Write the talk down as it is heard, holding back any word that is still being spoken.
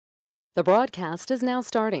The broadcast is now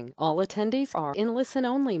starting. All attendees are in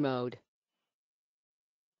listen-only mode.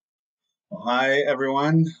 Well, hi,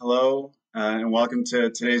 everyone. Hello, and welcome to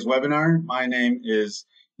today's webinar. My name is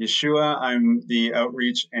Yeshua. I'm the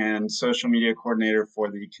Outreach and Social Media Coordinator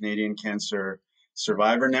for the Canadian Cancer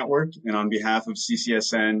Survivor Network. And on behalf of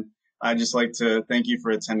CCSN, I'd just like to thank you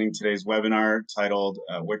for attending today's webinar titled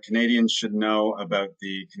What Canadians Should Know About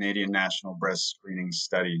the Canadian National Breast Screening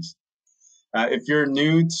Studies. If you're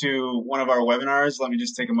new to one of our webinars, let me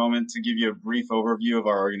just take a moment to give you a brief overview of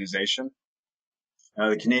our organization.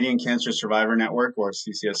 The Canadian Cancer Survivor Network, or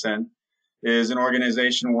CCSN, is an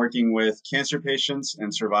organization working with cancer patients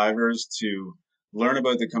and survivors to learn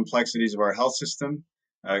about the complexities of our health system,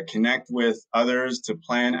 connect with others to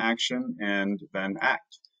plan action, and then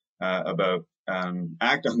act on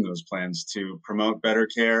those plans to promote better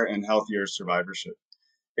care and healthier survivorship.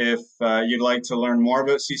 If you'd like to learn more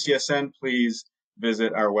about CCSN, please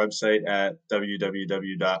visit our website at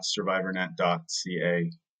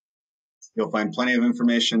www.survivornet.ca. You'll find plenty of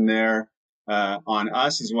information there on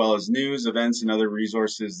us, as well as news, events, and other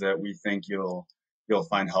resources that we think you'll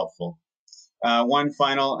find helpful. One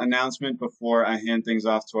final announcement before I hand things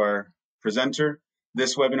off to our presenter.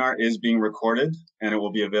 This webinar is being recorded, and it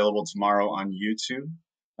will be available tomorrow on YouTube.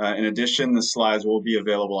 In addition, the slides will be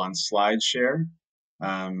available on SlideShare,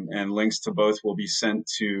 and links to both will be sent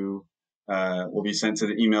to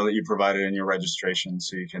the email that you provided in your registration,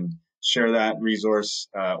 so you can share that resource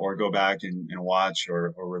or go back and watch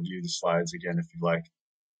or review the slides again if you'd like.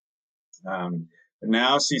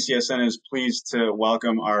 Now CCSN is pleased to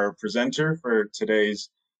welcome our presenter for today's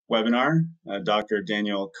webinar, Dr.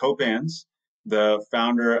 Daniel Kopans, the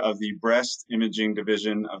founder of the Breast Imaging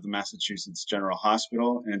Division of the Massachusetts General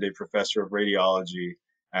Hospital and a professor of radiology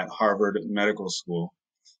at Harvard Medical School.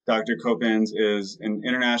 Dr. Kopans is an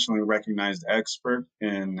internationally recognized expert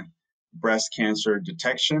in breast cancer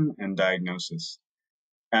detection and diagnosis.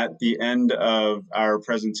 At the end of our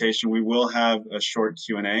presentation, we will have a short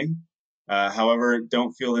Q&A. However,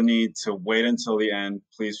 don't feel the need to wait until the end.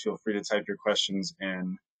 Please feel free to type your questions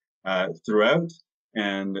in throughout,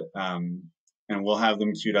 and we'll have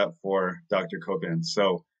them queued up for Dr. Kopans.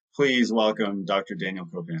 So please welcome Dr. Daniel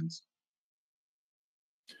Kopans.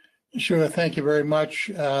 Sure, thank you very much.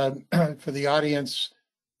 For the audience,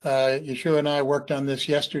 Yeshua and I worked on this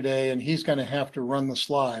yesterday, and he's going to have to run the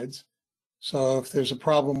slides. So if there's a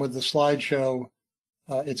problem with the slideshow,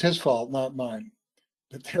 it's his fault, not mine.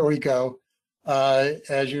 But there we go.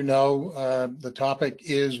 As you know, the topic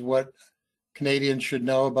is what Canadians should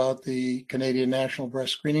know about the Canadian National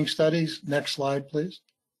Breast Screening Studies. Next slide, please.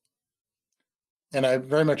 And I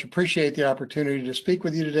very much appreciate the opportunity to speak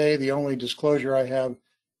with you today. The only disclosure I have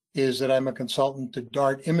is that I'm a consultant to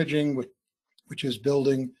DART Imaging, which is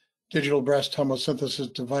building digital breast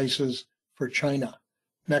tomosynthesis devices for China.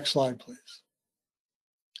 Next slide, please.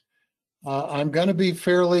 I'm going to be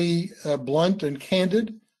fairly blunt and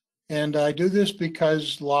candid, and I do this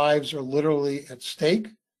because lives are literally at stake.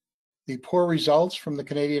 The poor results from the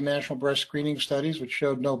Canadian National Breast Screening Studies, which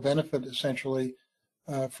showed no benefit essentially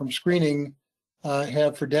from screening,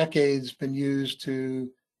 have for decades been used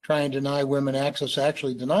to try and deny women access,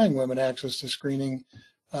 actually denying women access to screening.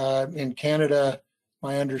 In Canada,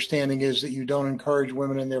 my understanding is that you don't encourage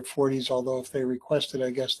women in their 40s, although if they request it, I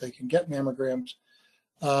guess they can get mammograms.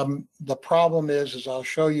 The problem is, as I'll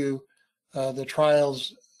show you, the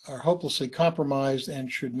trials are hopelessly compromised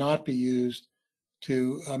and should not be used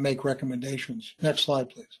to make recommendations. Next slide,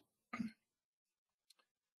 please.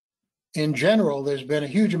 In general, there's been a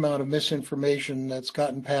huge amount of misinformation that's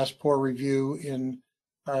gotten past poor review in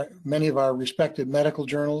many of our respected medical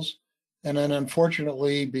journals. And then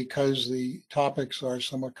unfortunately, because the topics are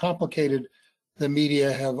somewhat complicated, the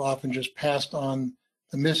media have often just passed on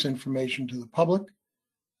the misinformation to the public.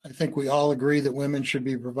 I think we all agree that women should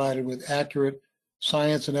be provided with accurate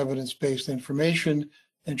science and evidence-based information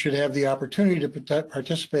and should have the opportunity to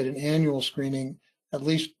participate in annual screening, at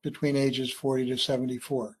least between ages 40 to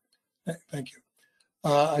 74. Thank you.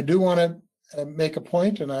 I do want to make a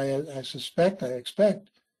point, and I expect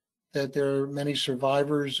that there are many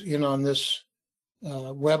survivors in on this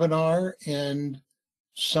webinar, and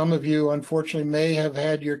some of you, unfortunately, may have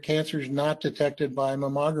had your cancers not detected by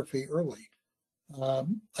mammography early. I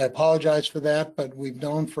apologize for that, but we've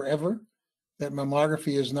known forever that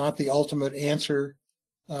mammography is not the ultimate answer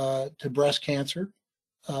to breast cancer.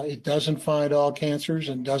 It doesn't find all cancers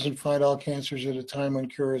and doesn't find all cancers at a time when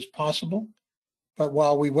cure is possible. But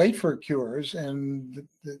while we wait for cures, and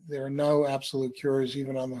there are no absolute cures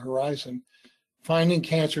even on the horizon, finding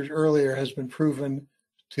cancers earlier has been proven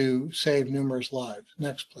to save numerous lives.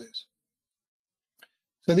 Next, please.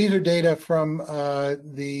 So these are data from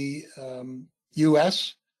the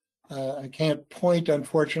US. I can't point,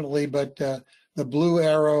 unfortunately, but the blue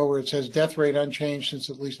arrow where it says death rate unchanged since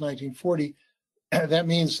at least 1940, that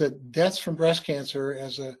means that deaths from breast cancer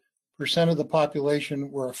as a percent of the population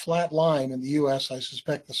were a flat line in the US. I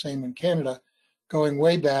suspect the same in Canada, going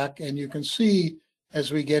way back. And you can see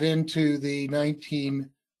as we get into the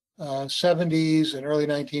 1970s and early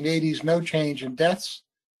 1980s, no change in deaths.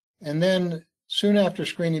 And then soon after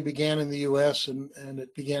screening began in the US and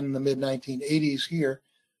it began in the mid-1980s here,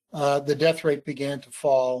 the death rate began to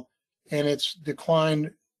fall, and it's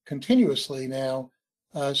declined continuously now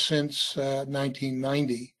since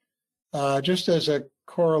 1990. Just as a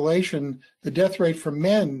correlation, the death rate for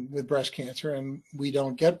men with breast cancer, and we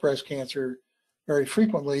don't get breast cancer very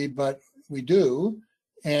frequently, but we do,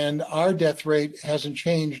 and our death rate hasn't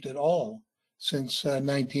changed at all since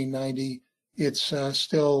 1990. It's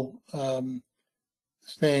still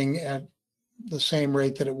staying at the same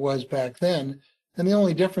rate that it was back then. And the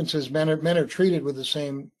only difference is men are treated with the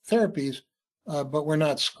same therapies, but we're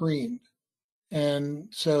not screened. And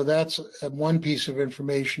so that's one piece of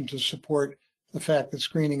information to support the fact that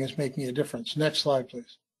screening is making a difference. Next slide,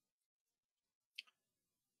 please.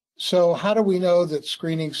 So how do we know that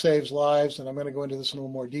screening saves lives? And I'm going to go into this in a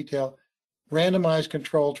little more detail. Randomized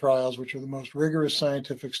control trials, which are the most rigorous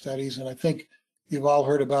scientific studies, and I think you've all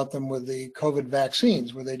heard about them with the COVID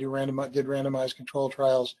vaccines, where they did randomized control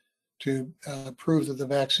trials to prove that the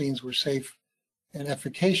vaccines were safe and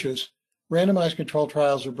efficacious. Randomized control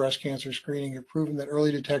trials of breast cancer screening have proven that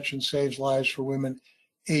early detection saves lives for women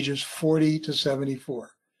ages 40 to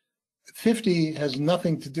 74. 50 has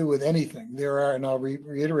nothing to do with anything. There are, and I'll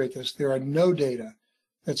reiterate this, there are no data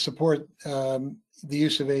that support the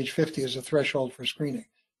use of age 50 as a threshold for screening.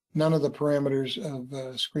 None of the parameters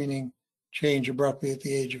of screening change abruptly at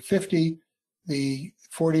the age of 50. The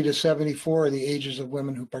 40 to 74 are the ages of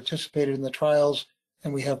women who participated in the trials,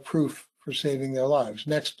 and we have proof for saving their lives.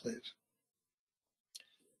 Next, please.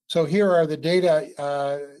 So here are the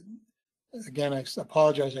data. Again, I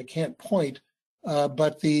apologize, I can't point,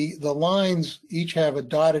 but the lines each have a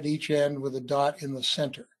dot at each end with a dot in the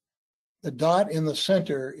center. The dot in the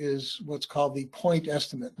center is what's called the point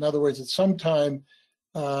estimate. In other words, at some time,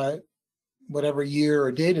 whatever year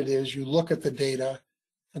or date it is, you look at the data,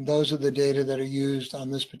 and those are the data that are used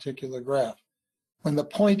on this particular graph. When the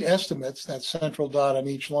point estimates, that central dot on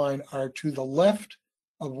each line, are to the left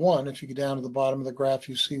of 1, if you get down to the bottom of the graph,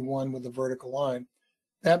 you see 1 with a vertical line.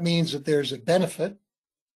 That means that there's a benefit,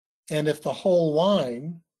 and if the whole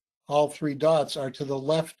line, all 3 dots, are to the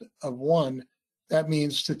left of 1, that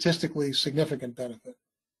means statistically significant benefit.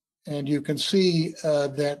 And you can see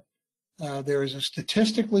that there is a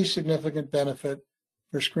statistically significant benefit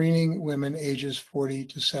for screening women ages 40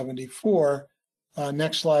 to 74.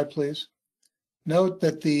 Next slide, please. Note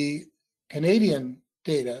that the Canadian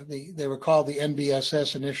data, they were called the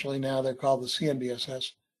NBSS initially, now they're called the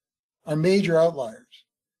CNBSS, are major outliers.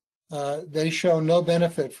 They show no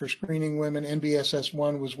benefit for screening women. NBSS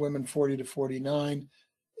 1 was women 40 to 49,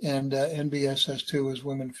 and NBSS 2 was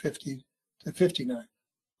women 50 to 59.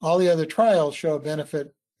 All the other trials show a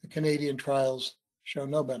benefit. The Canadian trials show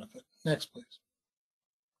no benefit. Next, please.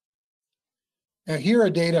 Now, here are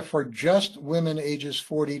data for just women ages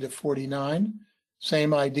 40 to 49.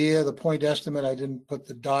 Same idea, the point estimate, I didn't put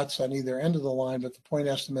the dots on either end of the line, but the point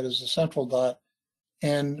estimate is the central dot.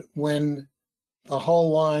 And when the whole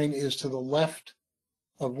line is to the left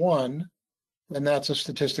of 1, then that's a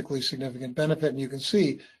statistically significant benefit. And you can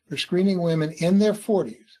see for screening women in their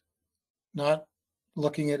 40s, not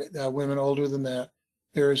looking at women older than that,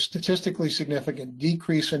 there is statistically significant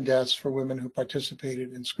decrease in deaths for women who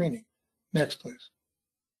participated in screening. Next, please.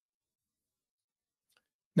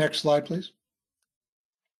 Next slide, please.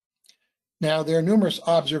 Now, there are numerous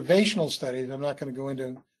observational studies. I'm not going to go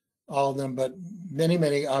into all of them, but many,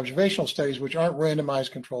 many observational studies which aren't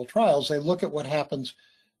randomized controlled trials. They look at what happens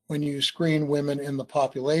when you screen women in the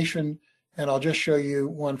population. And I'll just show you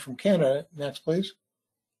one from Canada. Next, please.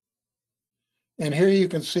 And here you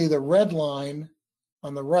can see the red line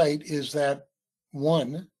on the right is that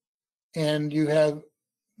 1, and you have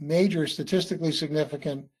major statistically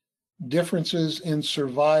significant differences in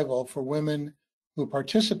survival for women who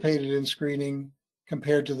participated in screening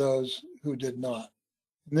compared to those who did not.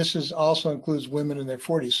 And this also includes women in their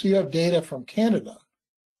 40s. So you have data from Canada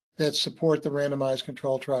that support the randomized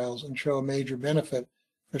control trials and show a major benefit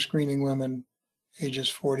for screening women ages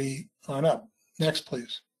 40 on up. Next,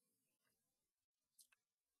 please.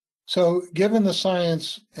 So given the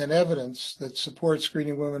science and evidence that supports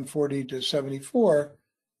screening women 40 to 74,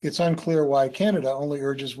 It's unclear why Canada only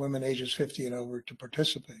urges women ages 50 and over to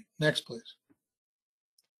participate. Next, please.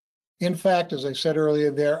 In fact, as I said earlier,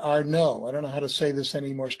 there are no, I don't know how to say this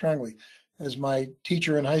any more strongly, as my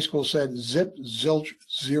teacher in high school said, zip, zilch,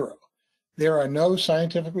 zero. There are no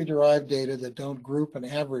scientifically derived data that don't group an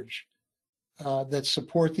average that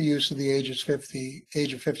support the use of the age of 50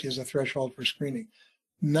 as a threshold for screening.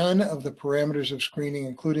 None of the parameters of screening,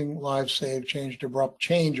 including lives saved, change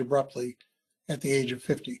abruptly at the age of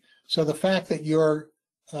 50. So the fact that your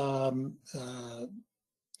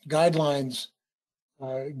guidelines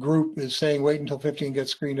group is saying wait until 50 and get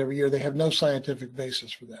screened every year, they have no scientific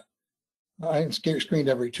basis for that. I'm screened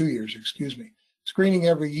every 2 years, excuse me. Screening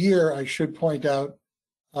every year, I should point out,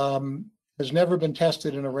 has never been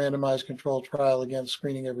tested in a randomized controlled trial against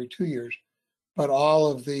screening every 2 years, but all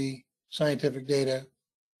of the scientific data,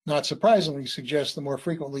 not surprisingly, suggests the more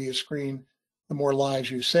frequently you screen, the more lives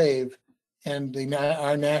you save. And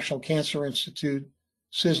our National Cancer Institute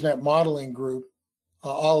CISNET modeling group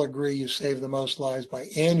all agree you save the most lives by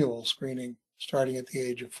annual screening starting at the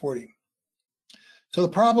age of 40. So the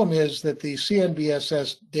problem is that the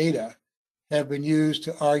CNBSS data have been used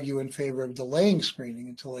to argue in favor of delaying screening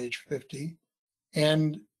until age 50.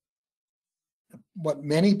 And what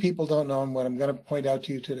many people don't know, and what I'm going to point out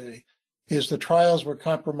to you today, is the trials were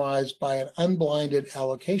compromised by an unblinded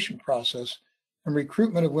allocation process and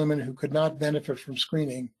recruitment of women who could not benefit from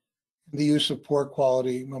screening and the use of poor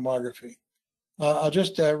quality mammography. I'll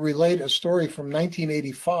just relate a story from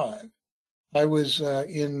 1985. I was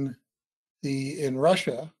in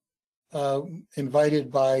Russia,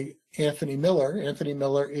 invited by Anthony Miller. Anthony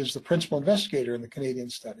Miller is the principal investigator in the Canadian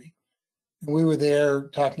study. And we were there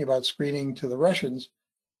talking about screening to the Russians.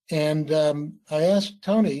 And I asked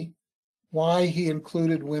Tony why he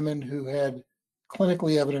included women who had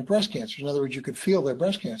clinically evident breast cancers. In other words, you could feel their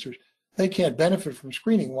breast cancers. They can't benefit from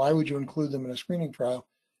screening. Why would you include them in a screening trial?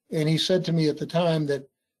 And he said to me at the time that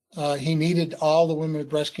he needed all the women with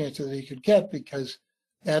breast cancer that he could get because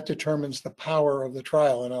that determines the power of the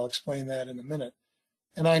trial. And I'll explain that in a minute.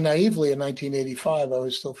 And I naively, in 1985, I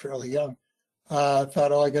was still fairly young,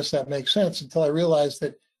 thought, oh, I guess that makes sense, until I realized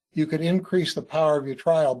that you could increase the power of your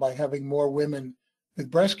trial by having more women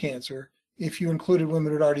with breast cancer if you included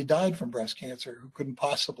women who'd already died from breast cancer who couldn't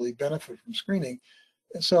possibly benefit from screening.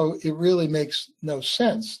 So it really makes no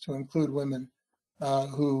sense to include women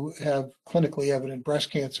who have clinically evident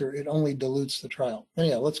breast cancer. It only dilutes the trial.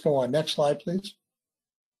 Anyhow, let's go on. Next slide, please.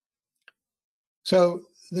 So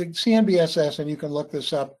the CNBSS, and you can look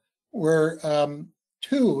this up, were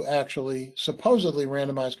two actually supposedly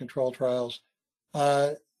randomized control trials.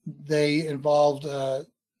 They involved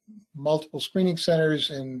multiple screening centers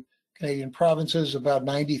in Canadian provinces. About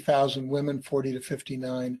 90,000 women, 40 to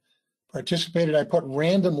 59, participated. I put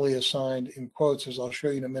randomly assigned in quotes, as I'll show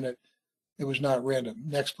you in a minute. It was not random.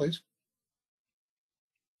 Next, please.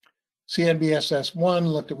 CNBSS 1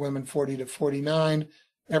 looked at women 40 to 49.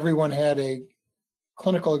 Everyone had a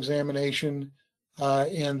clinical examination,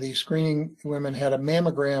 and the screening women had a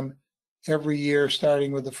mammogram every year,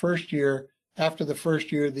 starting with the first year. After the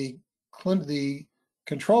first year, the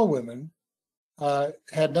control women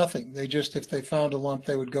had nothing. They just, if they found a lump,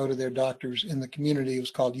 they would go to their doctors in the community. It was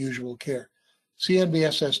called usual care.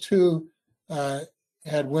 CNBSS 2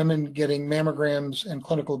 had women getting mammograms and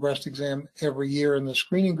clinical breast exam every year in the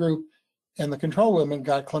screening group, and the control women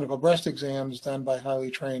got clinical breast exams done by highly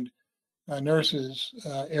trained nurses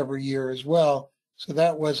every year as well. So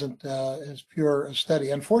that wasn't as pure a study.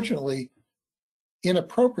 Unfortunately,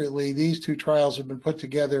 inappropriately, these two trials have been put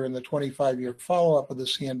together in the 25-year follow-up of the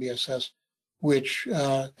CNBSS, which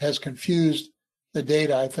has confused the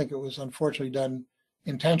data. I think it was unfortunately done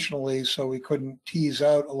intentionally, so we couldn't tease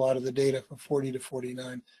out a lot of the data from 40 to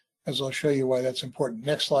 49, as I'll show you why that's important.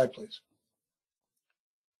 Next slide, please.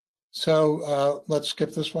 So let's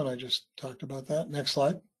skip this one. I just talked about that. Next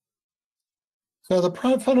slide. So the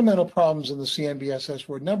fundamental problems in the CNBSS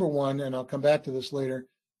were, number one, and I'll come back to this later,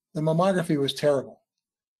 the mammography was terrible.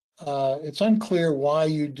 It's unclear why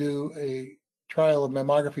you do a trial of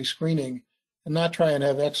mammography screening and not try and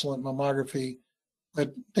have excellent mammography,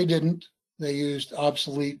 but they didn't. They used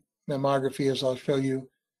obsolete mammography, as I'll show you.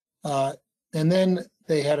 And then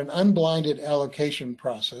they had an unblinded allocation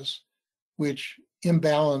process, which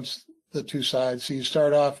imbalanced the two sides. So you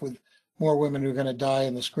start off with more women who are going to die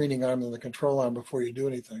in the screening arm than the control arm before you do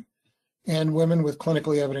anything. And women with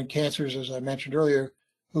clinically evident cancers, as I mentioned earlier,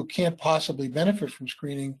 who can't possibly benefit from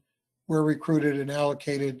screening, were recruited and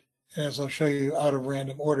allocated, as I'll show you, out of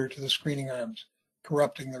random order to the screening arms,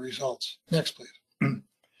 corrupting the results. Next, please.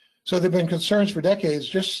 So there have been concerns for decades.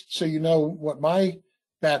 Just so you know what my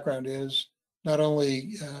background is, not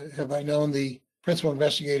only have I known the principal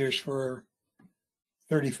investigators for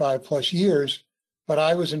 35 plus years, but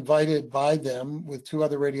I was invited by them with 2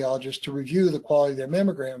 other radiologists to review the quality of their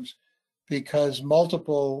mammograms because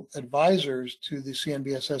multiple advisors to the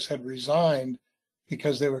CNBSS had resigned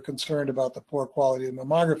because they were concerned about the poor quality of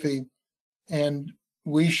mammography. And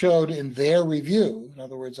we showed in their review, in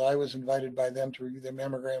other words, I was invited by them to review their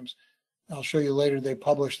mammograms. I'll show you later, they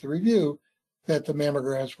published the review, that the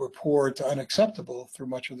mammograms were poor to unacceptable through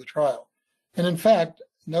much of the trial. And in fact,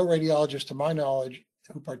 no radiologist, to my knowledge,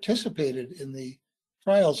 who participated in the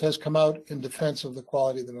trials has come out in defense of the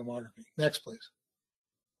quality of the mammography. Next, please.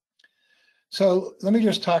 So let me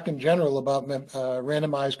just talk in general about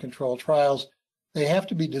randomized controlled trials. They have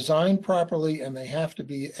to be designed properly and they have to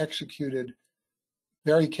be executed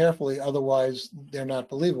very carefully, otherwise they're not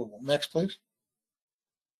believable. Next, please.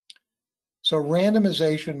 So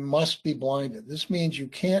randomization must be blinded. This means you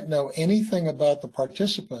can't know anything about the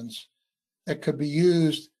participants that could be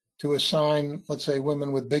used to assign, let's say,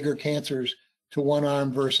 women with bigger cancers to one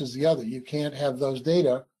arm versus the other. You can't have those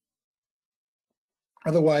data.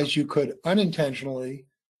 Otherwise, you could unintentionally,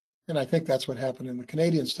 and I think that's what happened in the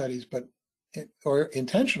Canadian studies, or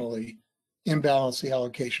intentionally imbalance the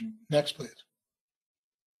allocation. Next, please.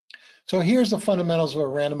 So here's the fundamentals of a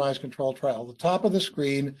randomized controlled trial. The top of the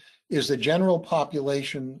screen is the general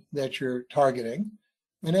population that you're targeting.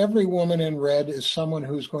 And every woman in red is someone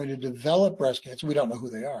who's going to develop breast cancer. We don't know who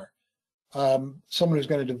they are. Someone who's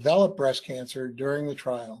going to develop breast cancer during the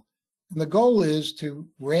trial. And the goal is to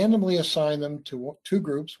randomly assign them to 2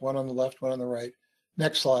 groups, one on the left, one on the right.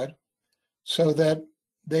 Next slide. So that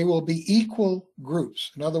they will be equal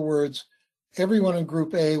groups. In other words, everyone in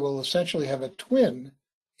group A will essentially have a twin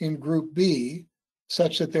in group B,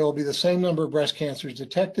 such that there will be the same number of breast cancers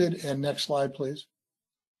detected. And next slide, please.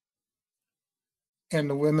 And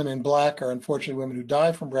the women in black are unfortunately women who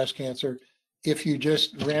die from breast cancer. If you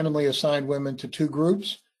just randomly assign women to 2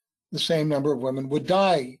 groups, the same number of women would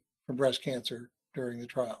die from breast cancer during the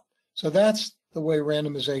trial. So that's the way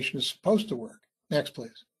randomization is supposed to work. Next,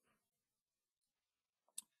 please.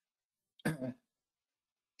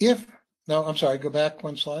 Go back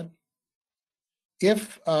 1 slide.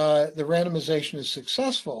 If the randomization is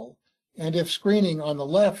successful, and if screening on the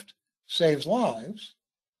left saves lives,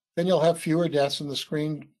 then you'll have fewer deaths in the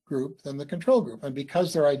screen group than the control group. And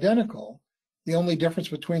because they're identical, the only difference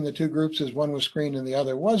between the 2 groups is one was screened and the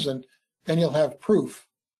other wasn't, then you'll have proof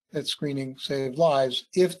that screening saved lives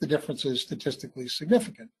if the difference is statistically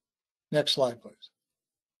significant. Next slide, please.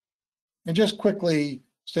 And just quickly,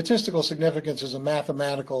 statistical significance is a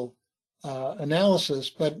mathematical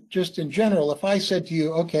analysis, but just in general, if I said to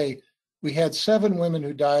you, okay, we had 7 women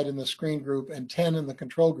who died in the screen group and 10 in the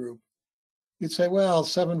control group, you'd say, well,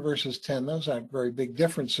 7 versus 10, those aren't very big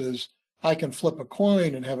differences. I can flip a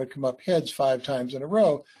coin and have it come up heads 5 times in a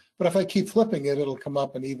row, but if I keep flipping it, it'll come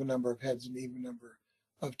up an even number of heads and even number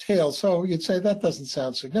of tails. So you'd say that doesn't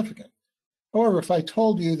sound significant. However, if I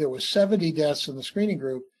told you there was 70 deaths in the screening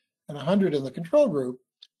group and 100 in the control group,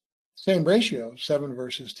 same ratio, 7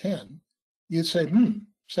 versus 10, you'd say,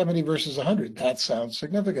 70 versus 100, that sounds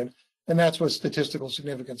significant. And that's what statistical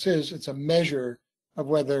significance is. It's a measure of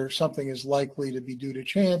whether something is likely to be due to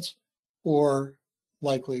chance or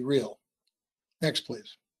likely real. Next,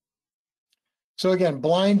 please. So again,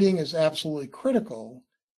 blinding is absolutely critical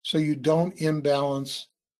so you don't imbalance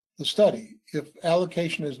the study. If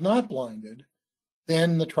allocation is not blinded,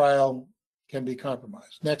 then the trial can be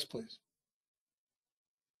compromised. Next, please.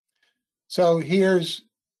 So here's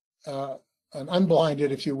an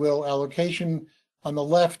unblinded, if you will, allocation. On the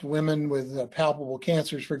left, women with palpable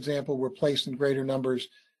cancers, for example, were placed in greater numbers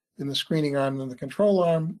in the screening arm than the control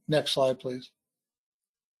arm. Next slide, please.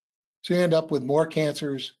 So you end up with more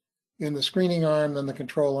cancers in the screening arm than the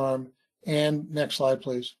control arm. And next slide,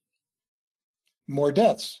 please. More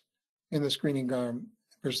deaths in the screening arm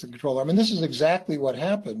versus the control arm. And this is exactly what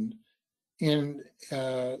happened in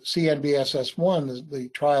CNBSS 1, the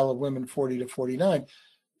trial of women 40 to 49.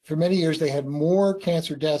 For many years, they had more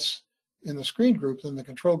cancer deaths in the screen group than the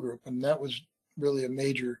control group. And that was really a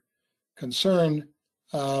major concern,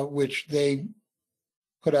 which they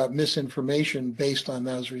put out misinformation based on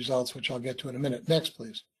those results, which I'll get to in a minute. Next,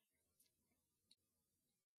 please.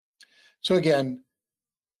 So again,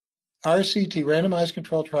 RCT, randomized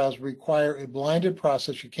controlled trials, require a blinded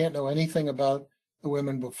process. You can't know anything about the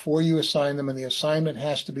women before you assign them, and the assignment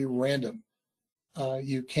has to be random.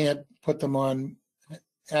 You can't put them on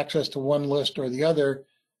access to one list or the other,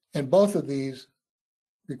 and both of these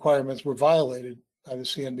requirements were violated by the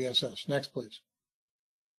CNBSS. Next, please.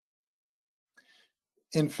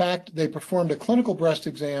 in fact, they performed a clinical breast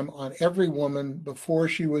exam on every woman before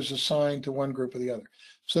she was assigned to one group or the other.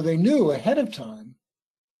 So they knew ahead of time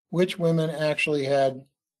which women actually had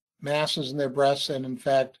masses in their breasts and, in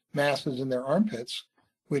fact, masses in their armpits,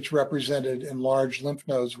 which represented enlarged lymph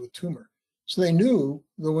nodes with tumor. So they knew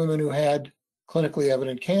the women who had clinically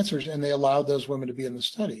evident cancers, and they allowed those women to be in the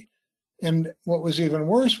study. And what was even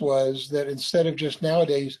worse was that instead of just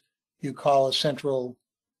nowadays, you call a central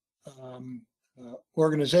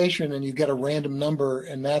organization and you get a random number,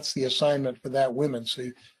 and that's the assignment for that woman. So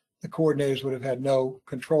the coordinators would have had no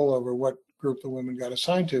control over what group the women got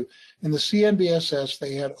assigned to. In the CNBSS,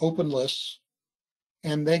 they had open lists,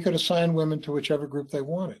 and they could assign women to whichever group they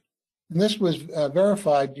wanted. And this was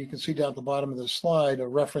verified. You can see down at the bottom of the slide a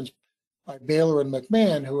reference by Baylor and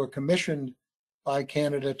McMahon, who were commissioned by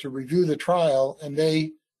Canada to review the trial, and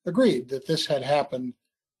they agreed that this had happened.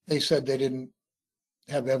 They said they didn't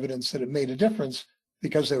have evidence that it made a difference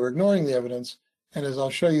because they were ignoring the evidence. And as I'll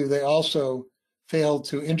show you, they also failed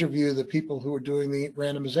to interview the people who were doing the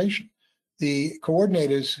randomization. The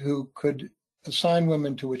coordinators who could assign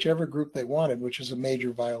women to whichever group they wanted, which is a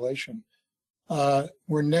major violation,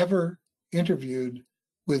 were never interviewed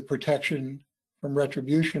with protection from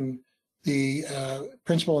retribution. The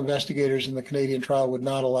principal investigators in the Canadian trial would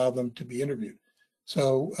not allow them to be interviewed.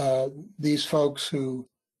 So these folks who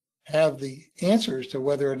have the answers to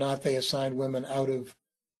whether or not they assigned women out of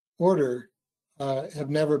order have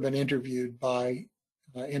never been interviewed by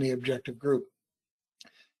any objective group.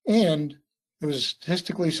 And there was a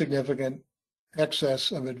statistically significant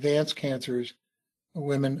excess of advanced cancers of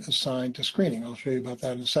women assigned to screening. I'll show you about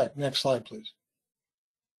that in a sec. Next slide, please.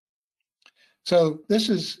 So this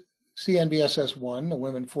is CNBSS 1, the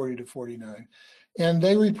women 40 to 49. And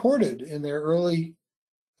they reported in their early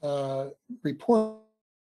reports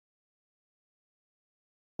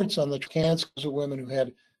on the cancers of women who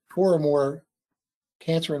had 4 or more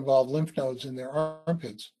cancer-involved lymph nodes in their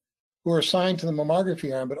armpits, who were assigned to the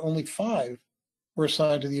mammography arm, but only 5 were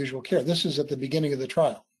assigned to the usual care. This is at the beginning of the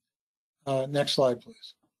trial. Next slide,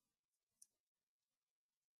 please.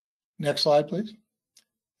 Next slide, please.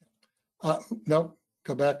 No,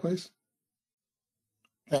 go back, please.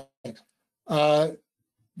 Thanks.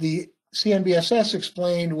 The CNBSS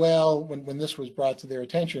explained, well, when this was brought to their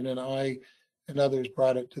attention, and I and others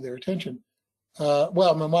brought it to their attention,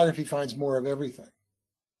 well, mammography finds more of everything.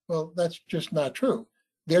 Well, that's just not true.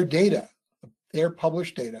 Their data, their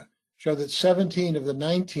published data, show that 17 of the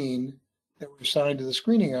 19 that were assigned to the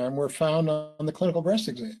screening arm were found on the clinical breast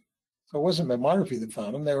exam. So it wasn't mammography that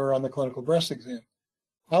found them, they were on the clinical breast exam.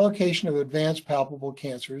 Allocation of advanced palpable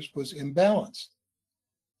cancers was imbalanced.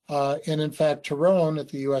 And in fact, Tyrone at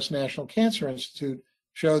the US National Cancer Institute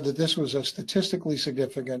showed that this was a statistically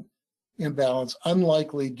significant imbalance,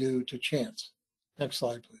 unlikely due to chance. Next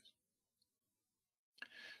slide, please.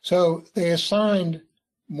 So they assigned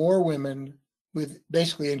more women with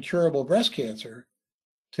basically incurable breast cancer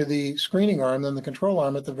to the screening arm than the control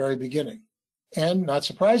arm at the very beginning. And not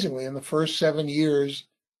surprisingly, in the first 7 years,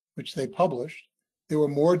 which they published, there were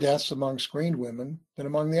more deaths among screened women than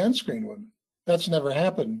among the unscreened women. That's never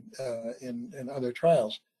happened in other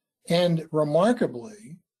trials. And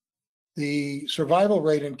remarkably, the survival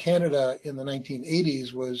rate in Canada in the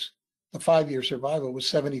 1980s was, the 5-year survival was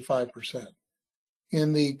 75%.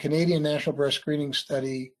 In the Canadian National Breast Screening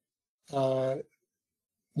Study 1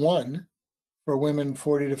 for women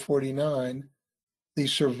 40 to 49, the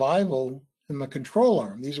survival in the control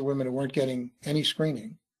arm, these are women who weren't getting any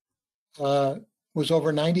screening, was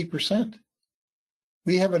over 90%.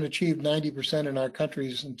 We haven't achieved 90% in our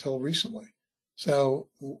countries until recently. So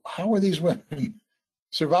how are these women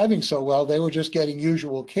surviving so well? They were just getting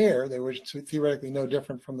usual care. They were theoretically no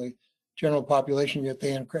different from the general population, yet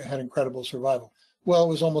they had incredible survival. Well, it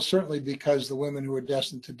was almost certainly because the women who were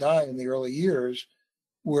destined to die in the early years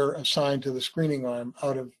were assigned to the screening arm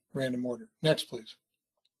out of random order. Next, please.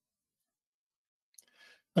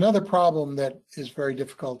 Another problem that is very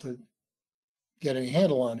difficult to get any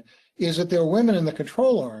handle on is that there were women in the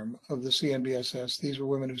control arm of the CNBSS, these were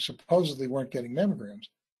women who supposedly weren't getting mammograms,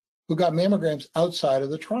 who got mammograms outside of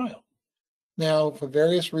the trial. Now, for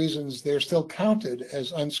various reasons, they're still counted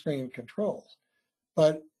as unscreened controls,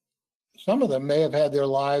 but some of them may have had their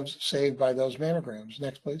lives saved by those mammograms.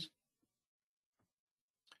 Next, please.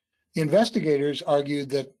 The investigators argued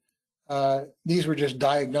that these were just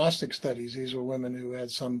diagnostic studies. These were women who had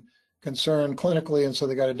some concern clinically, and so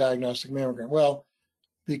they got a diagnostic mammogram. Well,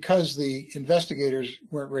 because the investigators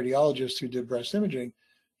weren't radiologists who did breast imaging,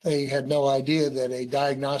 they had no idea that a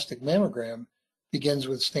diagnostic mammogram begins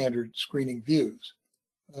with standard screening views.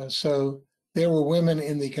 So there were women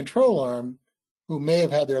in the control arm who may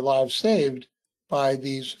have had their lives saved by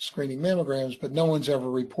these screening mammograms, but no one's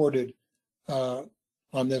ever reported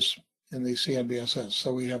on this in the CNBSS,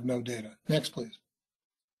 so we have no data. Next, please.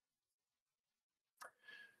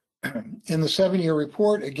 In the 7-year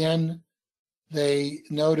report, again, they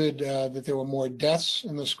noted that there were more deaths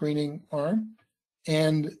in the screening arm,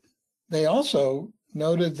 and they also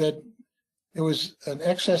noted that there was an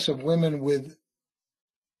excess of women with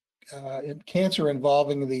cancer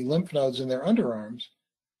involving the lymph nodes in their underarms,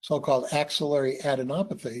 so-called axillary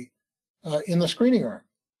adenopathy, in the screening arm.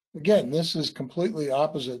 Again, this is completely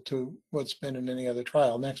opposite to what's been in any other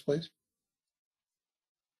trial. Next, please.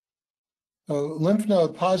 So lymph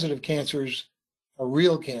node positive cancers are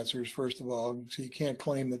real cancers, first of all, so you can't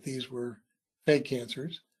claim that these were fake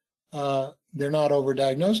cancers. They're not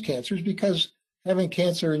overdiagnosed cancers because having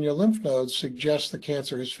cancer in your lymph nodes suggests the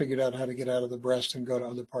cancer has figured out how to get out of the breast and go to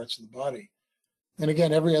other parts of the body. And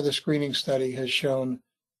again, every other screening study has shown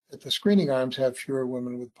that the screening arms have fewer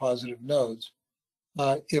women with positive nodes.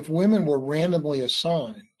 If women were randomly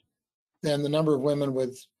assigned, then the number of women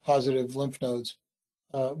with positive lymph nodes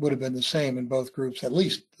would have been the same in both groups, at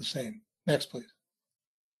least the same. Next, please.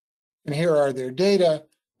 And here are their data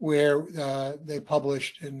where they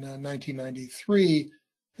published in 1993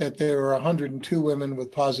 that there were 102 women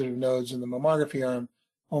with positive nodes in the mammography arm,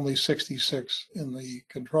 only 66 in the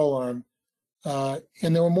control arm.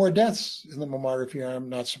 And there were more deaths in the mammography arm,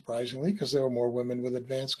 not surprisingly, because there were more women with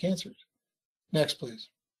advanced cancers. Next, please.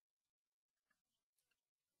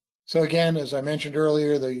 So again, as I mentioned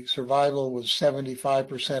earlier, the survival was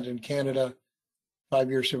 75% in Canada,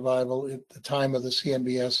 5-year survival at the time of the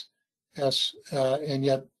CNBSS, and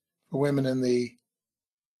yet for women in the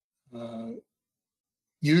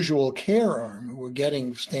usual care arm who were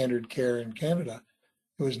getting standard care in Canada,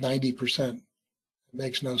 it was 90%. It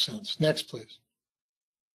makes no sense. Next, please.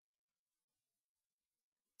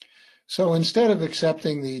 So instead of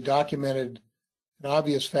accepting the documented and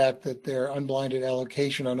obvious fact that their unblinded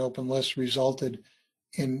allocation on open lists resulted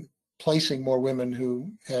in placing more women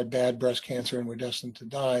who had bad breast cancer and were destined to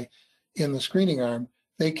die in the screening arm,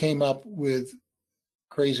 they came up with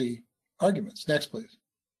crazy arguments. Next, please.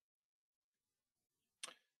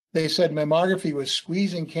 They said mammography was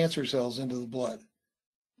squeezing cancer cells into the blood.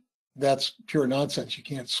 That's pure nonsense. You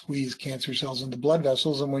can't squeeze cancer cells into blood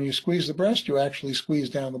vessels, and when you squeeze the breast, you actually squeeze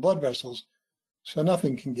down the blood vessels, so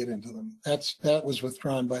nothing can get into them. That was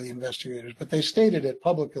withdrawn by the investigators, but they stated it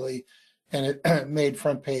publicly, and it made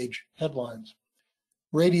front page headlines.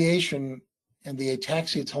 Radiation and the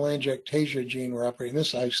ataxia-telangiectasia gene were operating.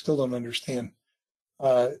 This I still don't understand.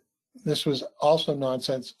 This was also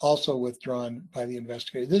nonsense, also withdrawn by the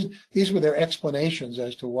investigators. These were their explanations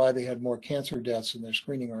as to why they had more cancer deaths in their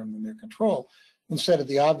screening arm than their control. Instead of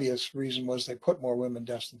the obvious reason was they put more women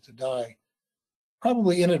destined to die,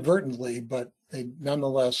 probably inadvertently, but they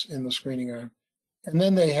nonetheless in the screening arm. And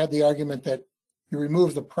then they had the argument that you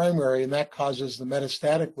remove the primary and that causes the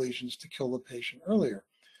metastatic lesions to kill the patient earlier.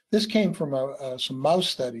 This came from some mouse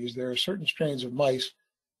studies. There are certain strains of mice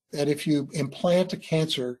that if you implant a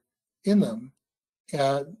cancer in them,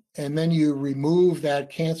 and then you remove that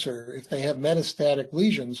cancer, if they have metastatic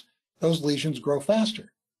lesions, those lesions grow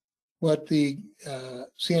faster. What the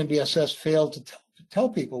CNBSS failed to tell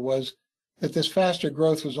people was that this faster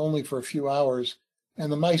growth was only for a few hours,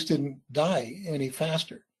 and the mice didn't die any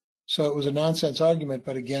faster. So it was a nonsense argument,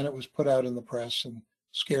 but again, it was put out in the press and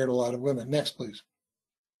scared a lot of women. Next, please.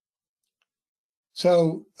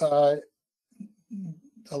 So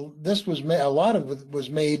this was a lot of it was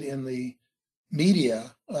made in the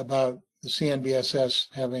media about the CNBSS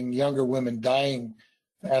having younger women dying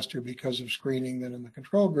faster because of screening than in the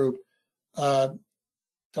control group.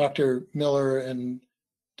 Dr. Miller and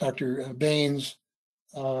Dr. Baines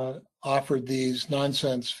offered these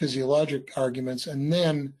nonsense physiologic arguments and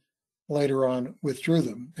then later on withdrew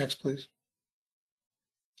them. Next, please.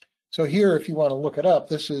 So here, if you want to look it up,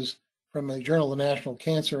 this is from a Journal of the National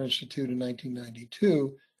Cancer Institute in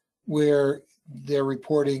 1992, where they're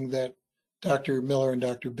reporting that Dr. Miller and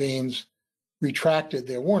Dr. Baines retracted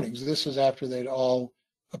their warnings. This is after they'd all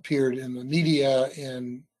appeared in the media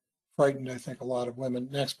and frightened, I think, a lot of women.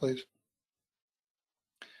 Next, please.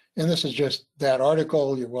 And this is just that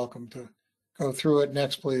article. You're welcome to go through it.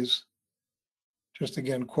 Next, please. Just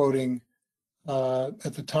again, quoting,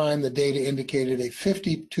 at the time, the data indicated a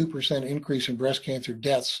 52% increase in breast cancer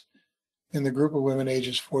deaths in the group of women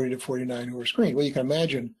ages 40 to 49 who were screened. Well, you can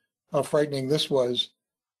imagine how frightening this was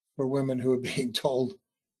for women who were being told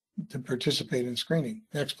to participate in screening.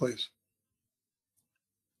 Next, please.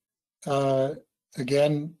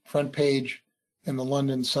 Again, front page in the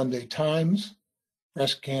London Sunday Times.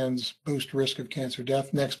 breast scans boost risk of cancer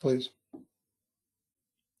death. Next, please.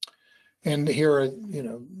 And here are,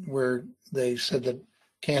 where they said that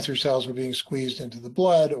cancer cells were being squeezed into the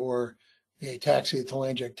blood, or the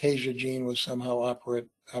ataxia-telangiectasia gene was somehow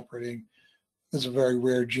operating. This is a very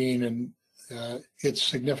rare gene, and its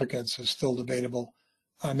significance is still debatable.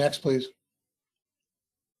 Next, please.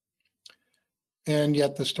 And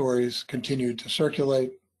yet the stories continued to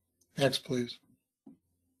circulate. Next, please.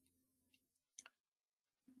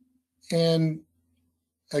 And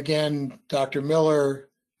again, Dr. Miller,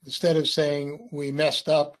 instead of saying we messed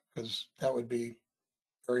up, because that would be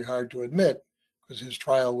very hard to admit, because his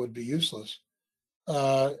trial would be useless,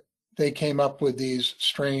 they came up with these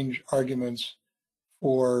strange arguments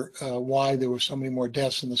for why there were so many more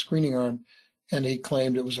deaths in the screening arm, and he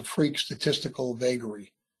claimed it was a freak statistical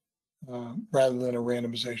vagary rather than a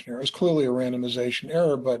randomization error. It was clearly a randomization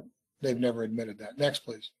error, but they've never admitted that. Next,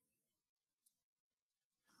 please.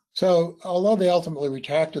 So although they ultimately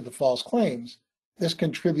retracted the false claims, this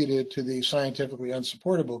contributed to the scientifically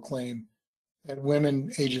unsupportable claim that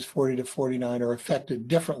women ages 40 to 49 are affected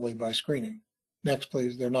differently by screening. Next,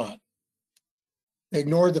 please. They're not. They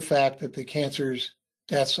ignored the fact that the cancer's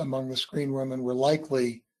deaths among the screened women were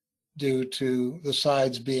likely due to the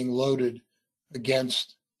sides being loaded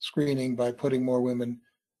against screening by putting more women,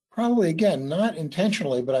 probably, again, not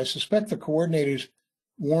intentionally, but I suspect the coordinators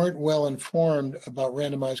weren't well informed about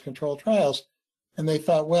randomized controlled trials, and they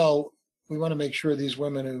thought, well, we want to make sure these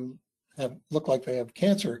women who look like they have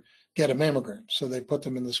cancer get a mammogram, so they put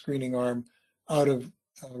them in the screening arm out of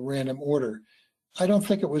random order. I don't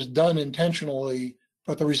think it was done intentionally,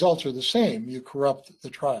 but the results are the same. You corrupt the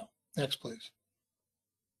trial. Next, please.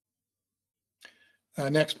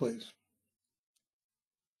 Next, please.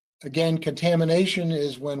 Again, contamination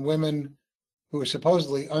is when women who are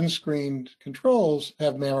supposedly unscreened controls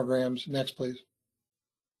have mammograms. Next, please.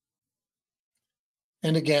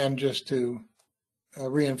 And again, just to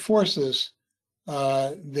reinforce this,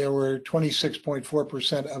 there were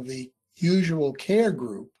 26.4% of the usual care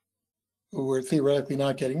group who were theoretically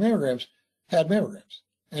not getting mammograms had mammograms.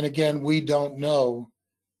 And again, we don't know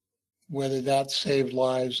whether that saved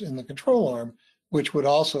lives in the control arm, which would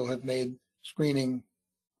also have made screening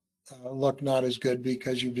look not as good,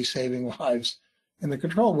 because you'd be saving lives in the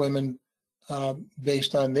control women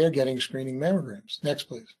based on their getting screening mammograms. Next,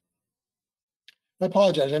 please. I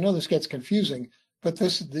apologize. I know this gets confusing, but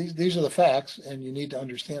these are the facts, and you need to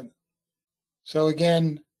understand them. So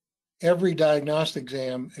again, every diagnostic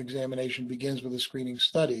examination begins with a screening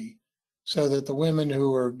study, so that the women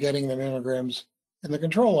who are getting the mammograms in the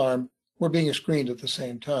control arm were being screened at the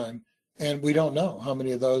same time. And we don't know how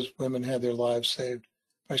many of those women had their lives saved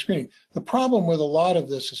by screening. The problem with a lot of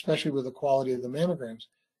this, especially with the quality of the mammograms,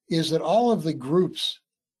 is that all of the groups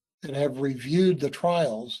that have reviewed the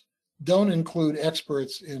trials don't include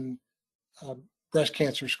experts in breast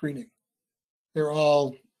cancer screening. They're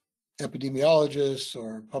all epidemiologists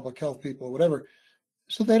or public health people or whatever,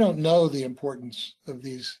 so they don't know the importance of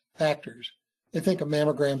these factors. They think a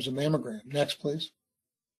mammogram's a mammogram. Next, please.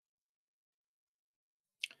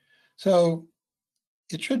 So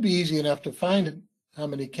it should be easy enough to find how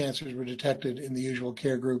many cancers were detected in the usual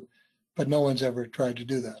care group, but no one's ever tried to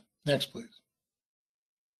do that. Next, please.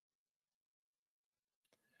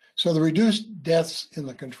 So the reduced deaths in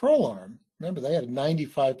the control arm, remember they had a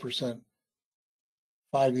 95%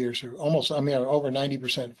 5 years, or almost, over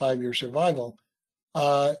 90% 5-year survival,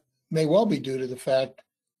 may well be due to the fact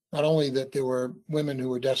not only that there were women who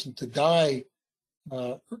were destined to die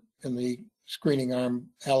in the screening arm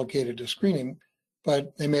allocated to screening,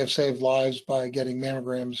 but they may have saved lives by getting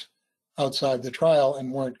mammograms outside the trial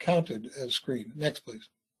and weren't counted as screened. Next, please.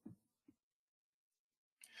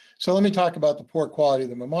 So let me talk about the poor quality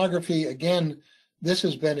of the mammography. Again, this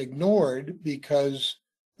has been ignored because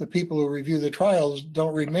the people who review the trials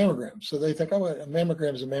don't read mammograms. So they think, oh, a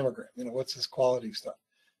mammogram is a mammogram. What's this quality stuff?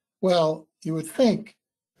 Well, you would think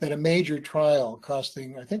that a major trial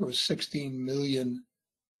costing, I think it was 16 million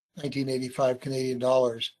 1985 Canadian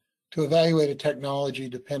dollars to evaluate a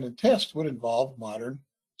technology-dependent test would involve modern,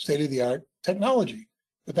 state-of-the-art technology.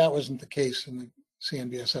 But that wasn't the case in the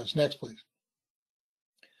CNBSS. Next, please.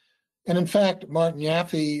 And in fact, Martin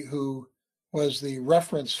Yaffe, who was the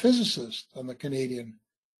reference physicist on the Canadian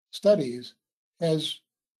studies, has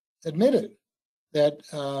admitted that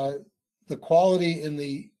the quality in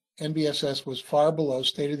the NBSS was far below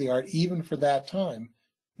state-of-the-art, even for that time,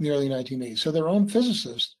 in the early 1980s. So their own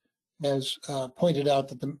physicist has pointed out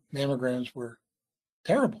that the mammograms were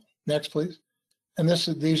terrible. Next, please. And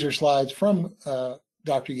these are slides from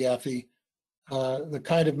Dr. Yaffe, the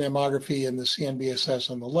kind of mammography in the CNBSS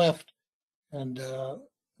on the left, and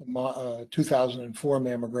 2004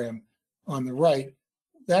 mammogram on the right.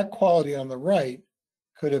 That quality on the right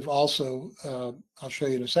could have also, I'll show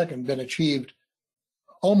you in a second, been achieved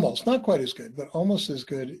almost, not quite as good, but almost as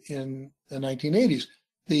good in the 1980s.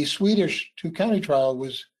 The Swedish two-county trial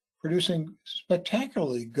was producing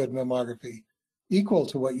spectacularly good mammography, equal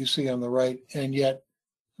to what you see on the right, and yet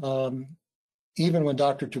even when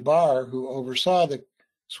Dr. Tubar, who oversaw the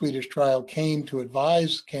Swedish trial, came to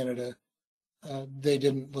advise Canada, they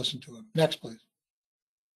didn't listen to him. Next, please.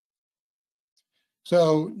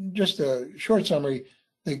 So just a short summary,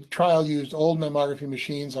 the trial used old mammography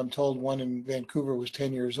machines. I'm told one in Vancouver was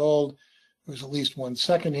 10 years old. There was at least one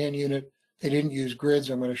second-hand unit. They didn't use grids.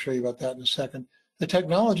 I'm going to show you about that in a second. The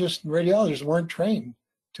technologists and radiologists weren't trained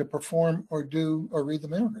to perform or do or read the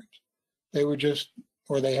mammograms. They were just,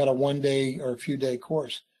 or they had a one-day or a few-day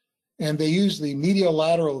course. And they used the medial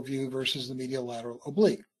lateral view versus the medial lateral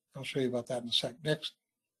oblique. I'll show you about that in a sec. Next.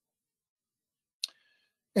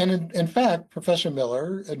 And in fact, Professor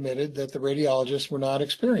Miller admitted that the radiologists were not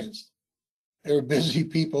experienced. They were busy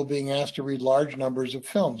people being asked to read large numbers of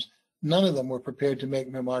films. None of them were prepared to make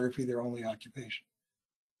mammography their only occupation.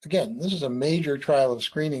 Again, this is a major trial of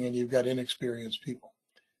screening and you've got inexperienced people.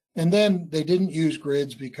 And then they didn't use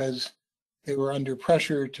grids because they were under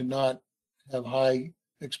pressure to not have high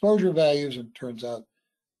exposure values. And it turns out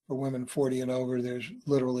for women 40 and over, there's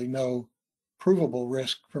literally no provable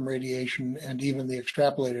risk from radiation, and even the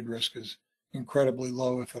extrapolated risk is incredibly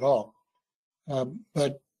low, if at all.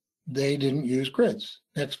 But they didn't use grids.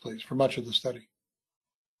 Next, please, for much of the study.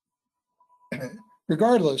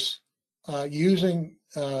 Regardless, not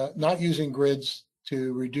using grids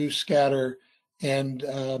to reduce scatter and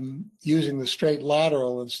using the straight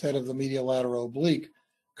lateral instead of the medial lateral oblique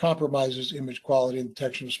compromises image quality and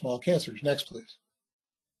detection of small cancers. Next, please.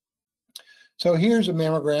 So here's a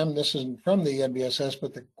mammogram. This isn't from the NBSS,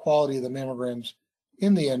 but the quality of the mammograms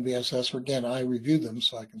in the NBSS, again, I reviewed them,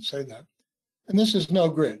 so I can say that. And this is no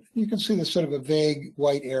grid. You can see this sort of a vague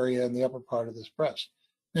white area in the upper part of this breast.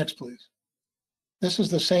 Next, please. This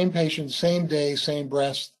is the same patient, same day, same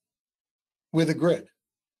breast with a grid.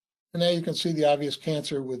 And now you can see the obvious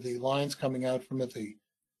cancer with the lines coming out from it,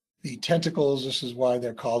 the tentacles. This is why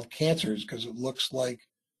they're called cancers, because it looks like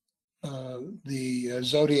the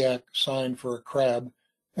zodiac sign for a crab,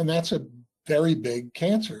 and that's a very big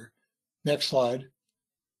cancer. Next slide.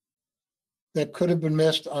 That could have been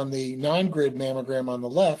missed on the non-grid mammogram on the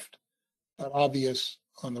left, but obvious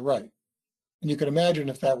on the right. And you can imagine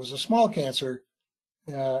if that was a small cancer,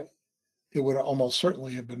 it would almost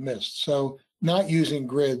certainly have been missed. So not using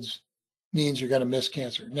grids means you're going to miss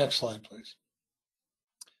cancer. Next slide, please.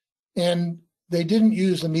 And they didn't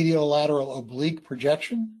use the medial lateral oblique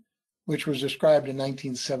projection, which was described in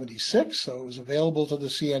 1976, so it was available to the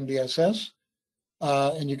CNBSS.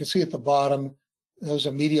 And you can see at the bottom, those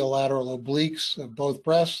are medial lateral obliques of both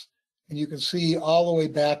breasts. And you can see all the way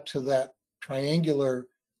back to that triangular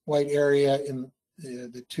white area in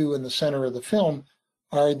the two in the center of the film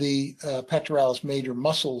are the pectoralis major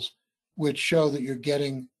muscles, which show that you're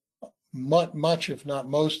getting much, if not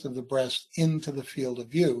most, of the breast into the field of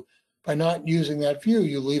view. By not using that view,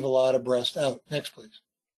 you leave a lot of breast out. Next, please.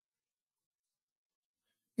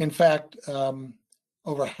 In fact,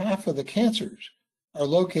 over half of the cancers are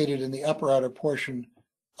located in the upper outer portion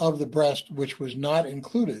of the breast, which was not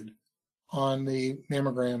included on the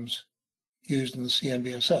mammograms used in the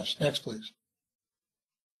CNBSS. Next, please.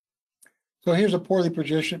 So here's a poorly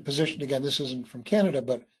positioned, again, this isn't from Canada,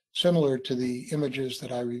 but similar to the images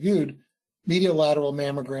that I reviewed, medial lateral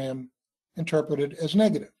mammogram interpreted as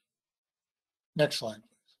negative. Next slide,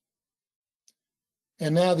 please.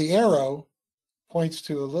 And now the arrow points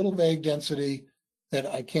to a little vague density that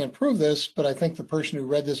I can't prove this, but I think the person who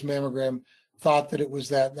read this mammogram thought that it was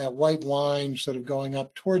that white line sort of going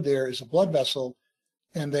up toward there is a blood vessel,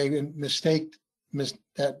 and they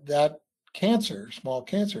that cancer, small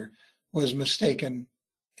cancer, was mistaken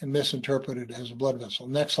and misinterpreted as a blood vessel.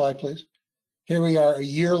 Next slide, please. Here we are a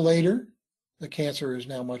year later. The cancer is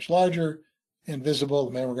now much larger and visible.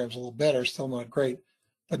 The mammogram's a little better, still not great,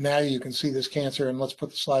 but now you can see this cancer, and let's put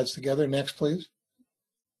the slides together. Next, please.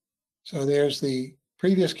 So there's the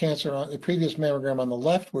previous cancer, the previous mammogram on the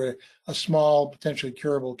left, where a small, potentially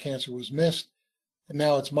curable cancer was missed, and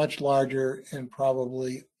now it's much larger and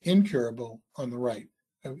probably incurable on the right,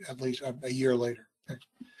 at least a year later.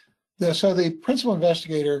 So the principal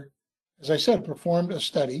investigator, as I said, performed a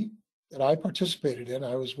study that I participated in.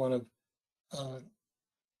 I was one of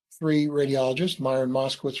 3 radiologists. Myron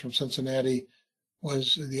Moskowitz from Cincinnati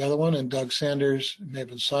was the other one, and Doug Sanders,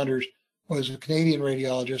 maybe Saunders, was a Canadian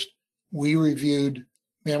radiologist. We reviewed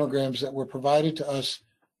mammograms that were provided to us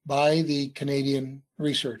by the Canadian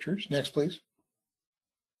researchers. Next, please.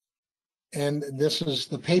 And this is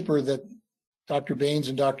the paper that Dr. Baines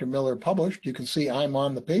and Dr. Miller published. You can see I'm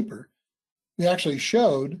on the paper. We actually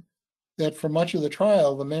showed that for much of the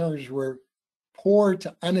trial, the mammograms were poor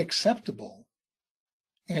to unacceptable,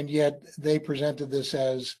 and yet they presented this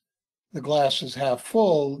as the glass is half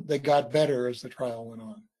full. They got better as the trial went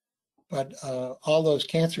on. But all those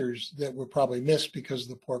cancers that were probably missed because of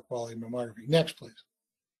the poor quality of mammography. Next, please.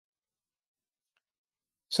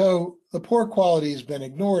 So the poor quality has been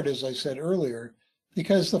ignored, as I said earlier,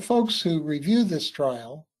 because the folks who review this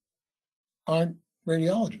trial aren't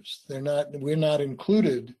radiologists. We're not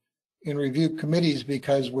included in review committees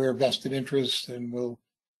because we're vested interests and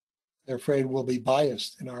they're afraid we'll be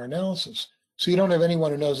biased in our analysis. So you don't have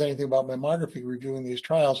anyone who knows anything about mammography reviewing these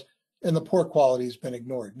trials, and the poor quality has been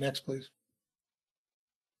ignored. Next, please.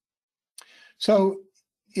 So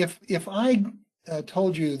if I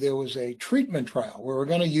told you there was a treatment trial where we're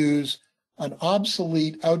going to use an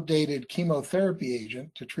obsolete, outdated chemotherapy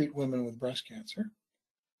agent to treat women with breast cancer,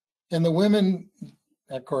 and the women,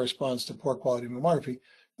 that corresponds to poor quality mammography,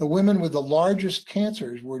 the women with the largest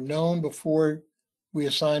cancers were known before we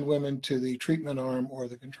assigned women to the treatment arm or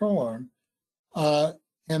the control arm,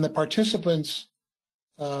 and the participants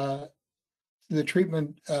to the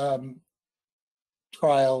treatment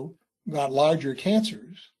trial got larger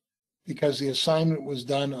cancers because the assignment was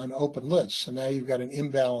done on open lists. So now you've got an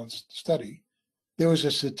imbalanced study. There was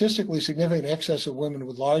a statistically significant excess of women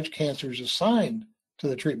with large cancers assigned to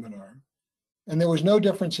the treatment arm, and there was no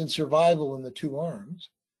difference in survival in the two arms.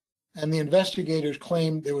 And the investigators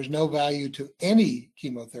claimed there was no value to any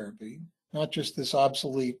chemotherapy, not just this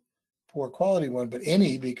obsolete, poor quality one, but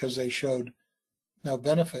any, because they showed no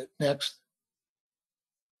benefit. Next.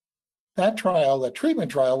 That trial, that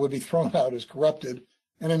treatment trial, would be thrown out as corrupted,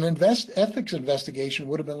 and an ethics investigation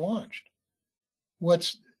would have been launched.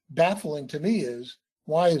 What's baffling to me is,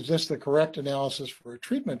 why is this the correct analysis for a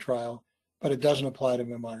treatment trial, but it doesn't apply to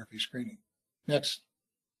mammography screening? Next.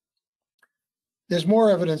 There's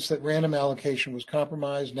more evidence that random allocation was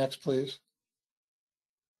compromised. Next, please.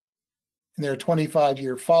 In their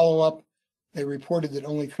 25-year follow-up, they reported that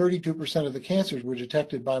only 32% of the cancers were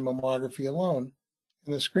detected by mammography alone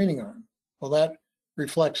in the screening arm. Well, that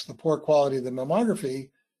reflects the poor quality of the mammography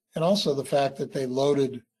and also the fact that they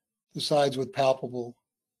loaded the sides with palpable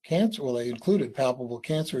cancer. Well, they included palpable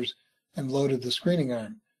cancers and loaded the screening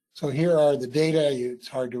arm. So here are the data. It's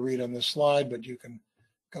hard to read on this slide, but you can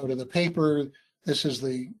go to the paper. This is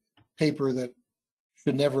the paper that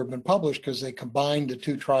should never have been published because they combined the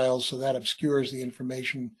two trials, so that obscures the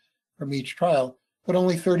information from each trial. But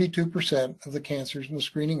only 32% of the cancers in the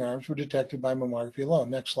screening arms were detected by mammography alone.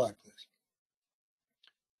 Next slide, please.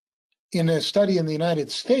 In a study in the United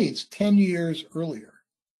States, 10 years earlier,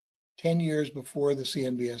 10 years before the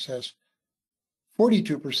CNBSS,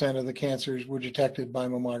 42% of the cancers were detected by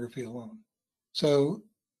mammography alone. So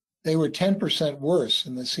they were 10% worse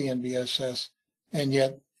in the CNBSS, and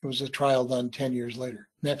yet it was a trial done 10 years later.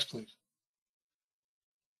 Next, please.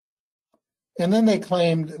 And then they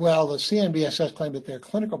claimed, well, the CNBSS claimed that their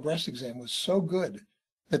clinical breast exam was so good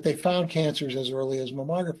that they found cancers as early as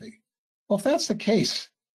mammography. Well, if that's the case,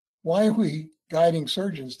 why are we guiding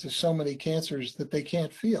surgeons to so many cancers that they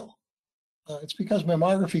can't feel? It's because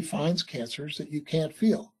mammography finds cancers that you can't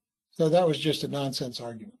feel. So that was just a nonsense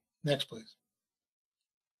argument. Next, please.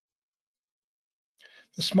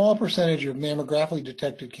 The small percentage of mammography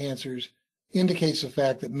detected cancers indicates the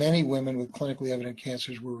fact that many women with clinically evident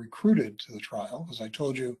cancers were recruited to the trial. As I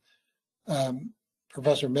told you,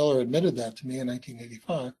 Professor Miller admitted that to me in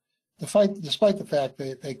 1985, despite the fact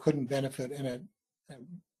that they couldn't benefit and at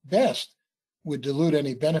best would dilute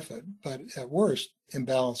any benefit, but at worst,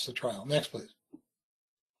 imbalance the trial. Next, please.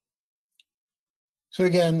 So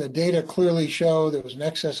again, the data clearly show there was an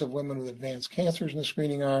excess of women with advanced cancers in the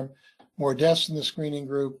screening arm, more deaths in the screening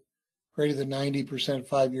group, greater than 90%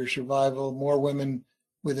 5-year survival, more women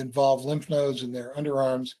with involved lymph nodes in their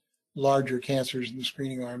underarms, larger cancers in the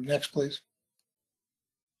screening arm. Next, please.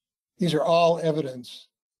 These are all evidence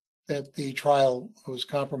that the trial was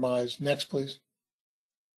compromised. Next, please.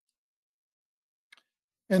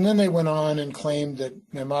 And then they went on and claimed that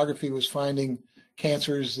mammography was finding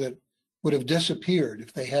cancers that would have disappeared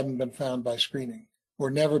if they hadn't been found by screening or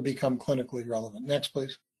never become clinically relevant. Next,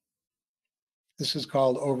 please. This is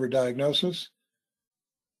called overdiagnosis.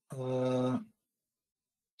 Is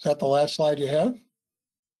that the last slide you have?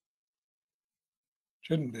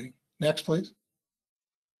 Shouldn't be. Next, please.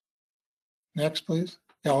 Next, please.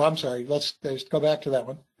 No, I'm sorry. Let's go back to that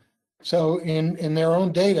one. So in their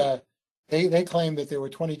own data, They claim that there were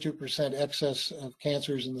 22% excess of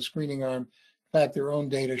cancers in the screening arm. In fact, their own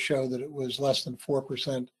data show that it was less than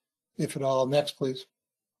 4%, if at all. Next, please.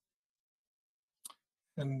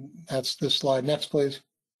 And that's this slide. Next, please.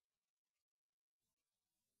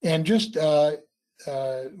 And just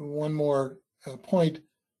one more point.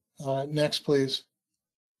 Next, please.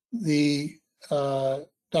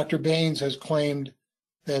 Dr. Baines has claimed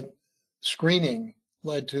that screening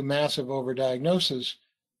led to massive overdiagnosis,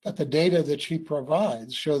 but the data that she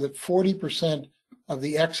provides show that 40% of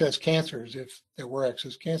the excess cancers, if there were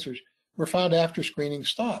excess cancers, were found after screening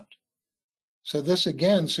stopped. So this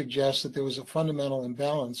again suggests that there was a fundamental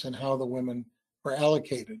imbalance in how the women were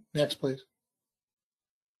allocated. Next, please.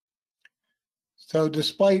 So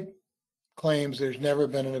despite claims there's never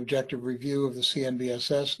been an objective review of the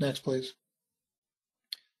CNBSS. Next, please.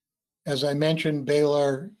 As I mentioned,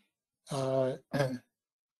 Baylor and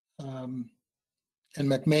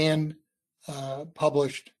McMahon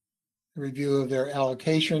published a review of their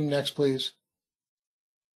allocation. Next, please.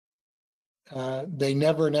 They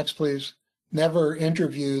never, next, please, never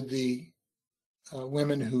interviewed the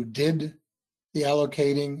women who did the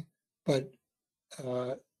allocating, but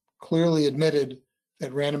clearly admitted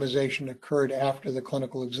that randomization occurred after the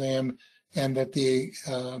clinical exam and that the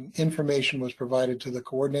information was provided to the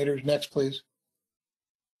coordinators. Next, please.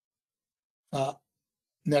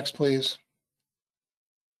 Next, please.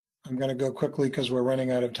 I'm going to go quickly because we're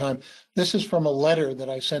running out of time. This is from a letter that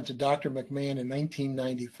I sent to Dr. McMahon in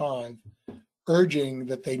 1995, urging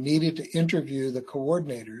that they needed to interview the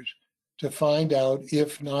coordinators to find out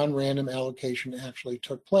if non-random allocation actually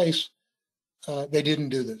took place. They didn't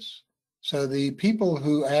do this. So the people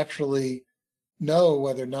who actually know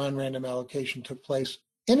whether non-random allocation took place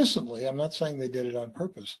innocently, I'm not saying they did it on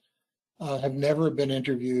purpose, have never been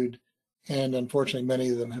interviewed, and unfortunately many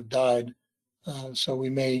of them have died. So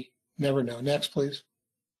we may never know. Next, please.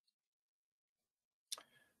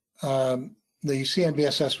 The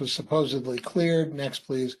CNBSS was supposedly cleared. Next,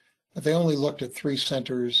 please. But they only looked at 3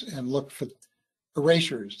 centers and looked for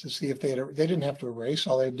erasures to see if they didn't have to erase.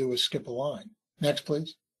 All they had to do was skip a line. Next,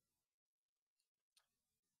 please.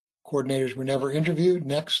 Coordinators were never interviewed.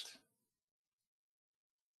 Next.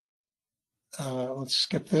 Let's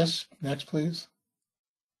skip this. Next, please.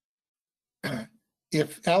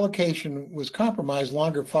 If allocation was compromised,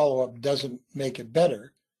 longer follow-up doesn't make it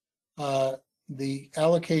better. The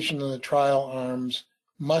allocation of the trial arms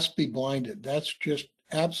must be blinded. That's just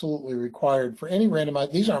absolutely required for any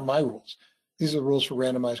randomized. These aren't my rules. These are the rules for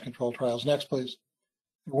randomized controlled trials. Next, please.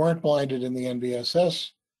 They weren't blinded in the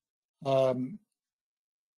NBSS.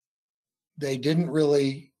 They didn't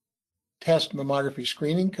really test mammography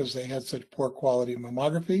screening because they had such poor quality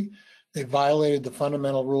mammography. They violated the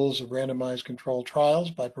fundamental rules of randomized controlled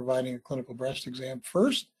trials by providing a clinical breast exam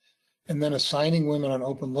first and then assigning women on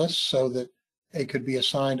open lists so that they could be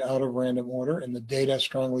assigned out of random order, and the data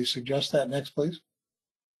strongly suggests that. Next, please.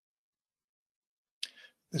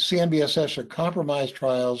 The CNBSS are compromised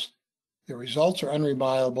trials. The results are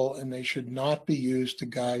unreliable, and they should not be used to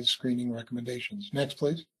guide screening recommendations. Next,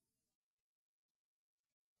 please.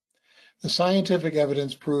 The scientific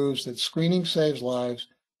evidence proves that screening saves lives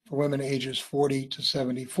for women ages 40 to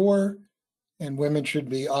 74, and women should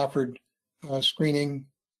be offered screening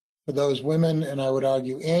for those women, and I would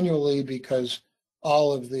argue annually, because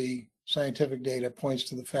all of the scientific data points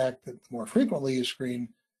to the fact that the more frequently you screen,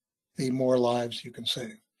 the more lives you can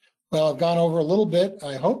save. Well, I've gone over a little bit.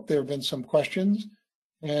 I hope there have been some questions,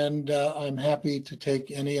 and I'm happy to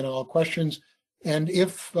take any and all questions. And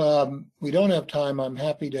if we don't have time, I'm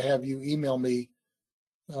happy to have you email me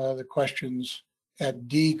the questions at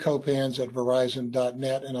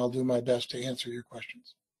dcopans@verizon.net, and I'll do my best to answer your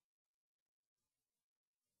questions.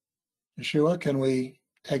 Yeshua, can we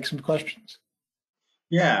take some questions?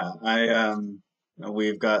 Yeah,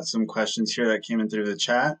 we've got some questions here that came in through the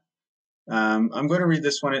chat. I'm going to read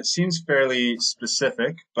this one. It seems fairly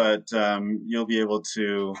specific, but you'll be able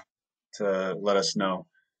to let us know.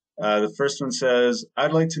 The first one says,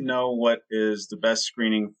 I'd like to know what is the best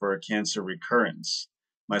screening for cancer recurrence.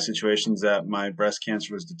 My situation is that my breast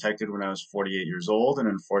cancer was detected when I was 48 years old, and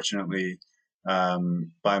unfortunately,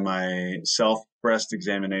 by my self-breast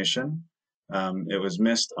examination, it was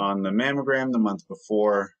missed on the mammogram the month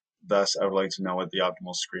before. Thus, I would like to know what the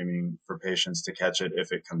optimal screening for patients to catch it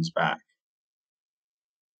if it comes back.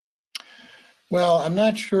 Well, I'm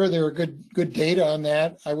not sure there are good data on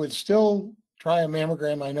that. I would still try a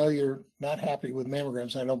mammogram. I know you're not happy with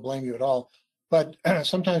mammograms. I don't blame you at all. But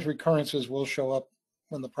sometimes recurrences will show up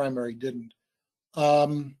when the primary didn't.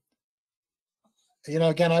 You know,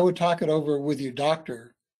 again, I would talk it over with your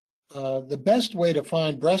doctor. The best way to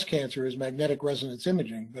find breast cancer is magnetic resonance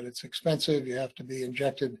imaging, but it's expensive. You have to be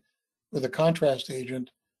injected with a contrast agent.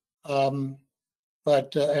 And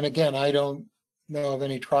again, I don't know of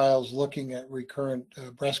any trials looking at recurrent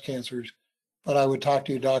breast cancers, but I would talk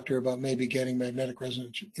to your doctor about maybe getting magnetic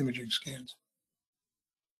resonance imaging scans.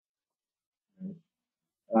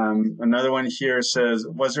 Another one here says,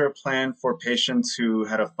 was there a plan for patients who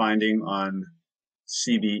had a finding on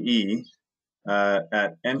CBE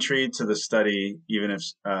at entry to the study, even if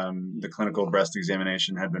the clinical breast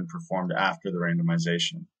examination had been performed after the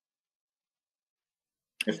randomization?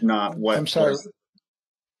 If not, what? I'm sorry.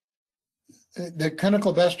 The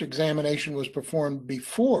clinical breast examination was performed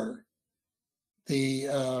before the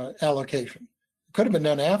allocation. It could have been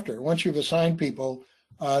done after. Once you've assigned people,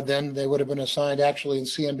 then they would have been assigned actually in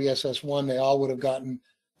CNBSS 1. They all would have gotten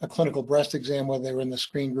a clinical breast exam, whether they were in the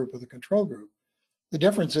screen group or the control group. The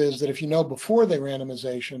difference is that if you know before the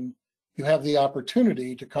randomization, you have the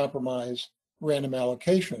opportunity to compromise random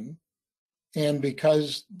allocation. And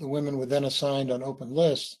because the women were then assigned on open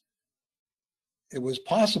lists, it was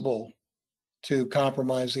possible to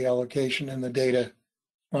compromise the allocation, and the data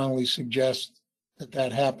strongly suggests that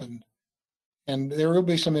that happened. And there will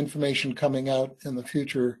be some information coming out in the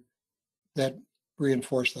future that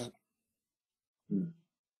reinforce that.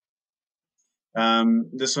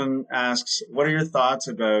 This one asks, what are your thoughts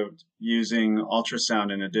about using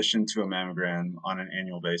ultrasound in addition to a mammogram on an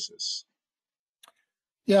annual basis?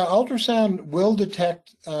 Yeah, ultrasound will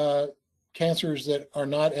detect cancers that are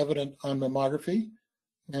not evident on mammography.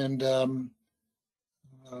 And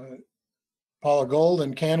Paula Gold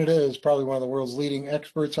in Canada is probably one of the world's leading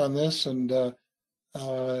experts on this, and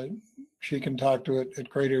she can talk to it at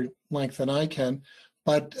greater length than I can.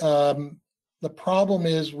 But the problem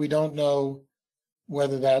is we don't know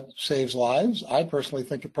whether that saves lives. I personally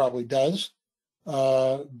think it probably does,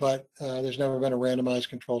 but there's never been a randomized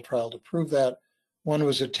controlled trial to prove that. One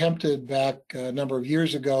was attempted back a number of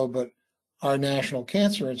years ago, but our National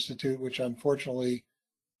Cancer Institute, which unfortunately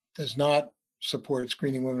does not support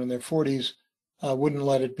screening women in their 40s, wouldn't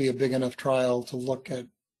let it be a big enough trial to look at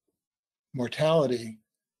mortality.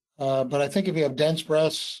 But I think if you have dense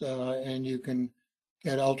breasts and you can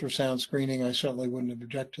get ultrasound screening, I certainly wouldn't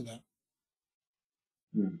object to that.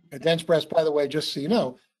 A dense breast, by the way, just so you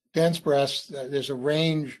know, dense breasts, there's a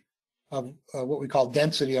range of what we call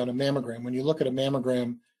density on a mammogram. When you look at a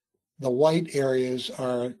mammogram, the white areas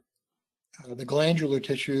are the glandular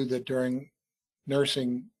tissue that during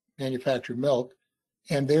nursing manufactured milk,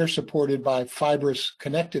 and they're supported by fibrous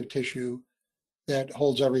connective tissue that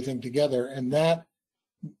holds everything together. And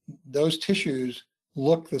those tissues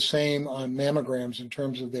look the same on mammograms in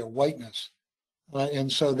terms of their whiteness.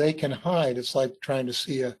 And so they can hide. It's like trying to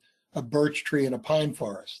see a birch tree in a pine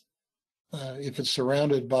forest. If it's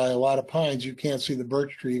surrounded by a lot of pines, you can't see the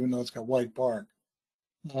birch tree, even though it's got white bark.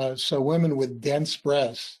 So women with dense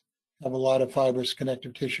breasts have a lot of fibrous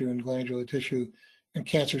connective tissue and glandular tissue, and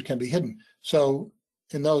cancers can be hidden. So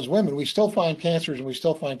in those women, we still find cancers, and we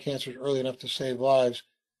still find cancers early enough to save lives,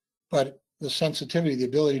 but the sensitivity, the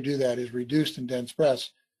ability to do that is reduced in dense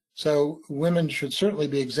breasts. So women should certainly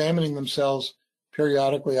be examining themselves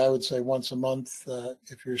periodically, I would say once a month,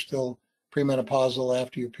 if you're still premenopausal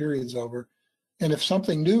after your period's over. And if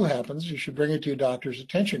something new happens, you should bring it to your doctor's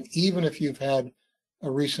attention, even if you've had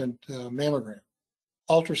a recent mammogram.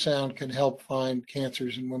 Ultrasound can help find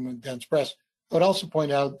cancers in women with dense breasts. I would also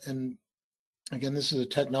point out, and again, this is a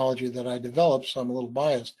technology that I developed, so I'm a little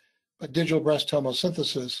biased, but digital breast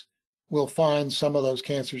tomosynthesis will find some of those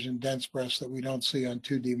cancers in dense breasts that we don't see on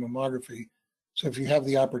 2D mammography. So if you have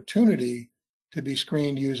the opportunity to be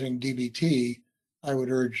screened using DBT, I would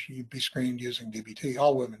urge you be screened using DBT.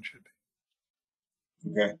 All women should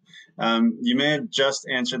be. Okay. You may have just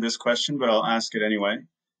answered this question, but I'll ask it anyway.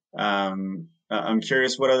 I'm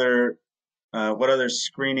curious what other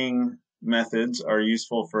screening methods are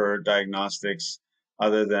useful for diagnostics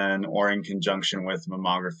other than or in conjunction with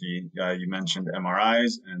mammography. You mentioned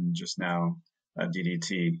MRIs and just now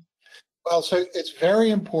DDT. Well, so it's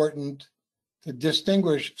very important to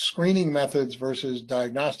distinguish screening methods versus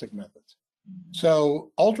diagnostic methods.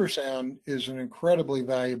 So ultrasound is an incredibly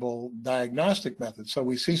valuable diagnostic method. So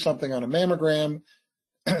we see something on a mammogram,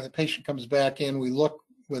 the patient comes back in, we look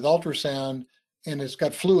with ultrasound, and it's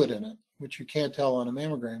got fluid in it, which you can't tell on a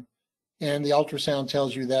mammogram. And the ultrasound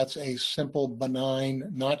tells you that's a simple, benign,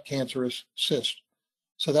 not cancerous cyst.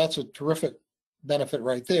 So that's a terrific benefit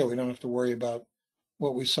right there. We don't have to worry about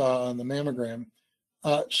what we saw on the mammogram.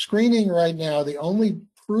 Screening right now, the only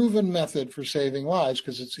proven method for saving lives,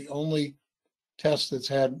 because it's the only test that's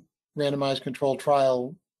had randomized controlled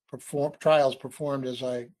trial trials performed as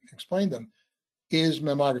I explained them, is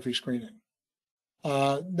mammography screening.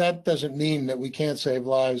 That doesn't mean that we can't save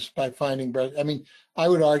lives by finding breast. I mean, I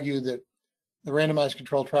would argue that the randomized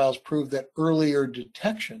controlled trials prove that earlier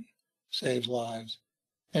detection saves lives.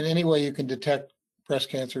 And any way you can detect breast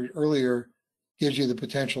cancer earlier gives you the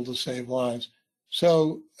potential to save lives.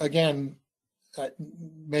 So again,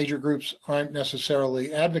 major groups aren't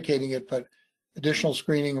necessarily advocating it, but additional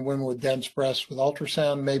screening of women with dense breasts with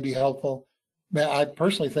ultrasound may be helpful. I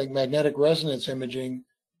personally think magnetic resonance imaging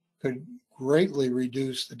could greatly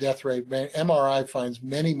reduce the death rate. MRI finds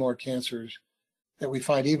many more cancers that we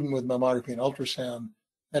find even with mammography and ultrasound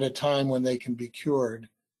at a time when they can be cured.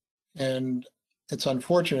 And it's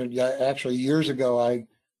unfortunate. Actually, years ago, I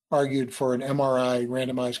argued for an MRI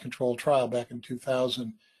randomized controlled trial back in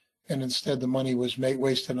 2000, and instead the money was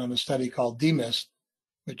wasted on a study called DMIST,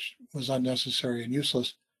 which was unnecessary and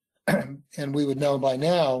useless. And we would know by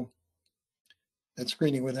now that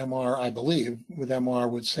screening with MR, I believe, with MR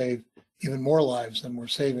would save even more lives than we're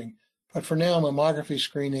saving. But for now, mammography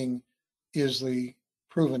screening is the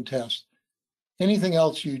proven test. Anything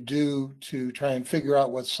else you do to try and figure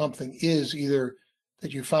out what something is, either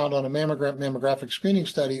that you found on a mammographic screening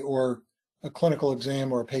study or a clinical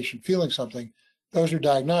exam or a patient feeling something, those are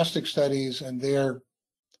diagnostic studies, and they're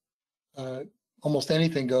almost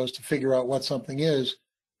anything goes to figure out what something is.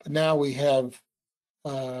 But now we have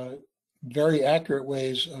very accurate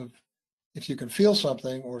ways of, if you can feel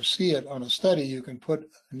something or see it on a study, you can put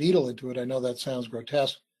a needle into it. I know that sounds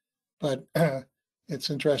grotesque, but it's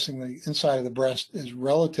interesting. The inside of the breast is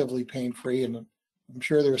relatively pain-free, and I'm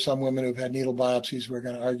sure there are some women who've had needle biopsies who are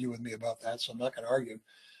going to argue with me about that, so I'm not going to argue.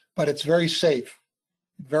 But it's very safe,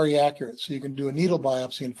 very accurate. So you can do a needle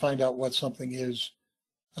biopsy and find out what something is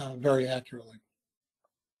very accurately.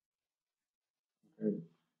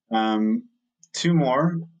 Two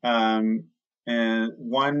more, and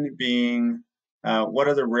one being, what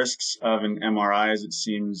are the risks of an MRI, as it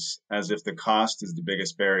seems as if the cost is the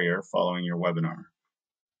biggest barrier following your webinar?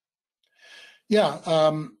 Yeah,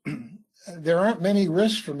 there aren't many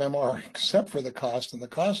risks from MR except for the cost, and the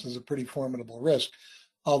cost is a pretty formidable risk,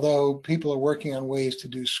 although people are working on ways to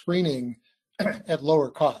do screening at lower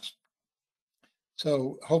cost.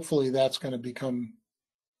 So hopefully that's going to become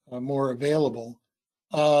more available.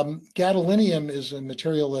 Gadolinium is a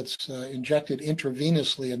material that's injected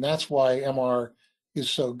intravenously, and that's why MR is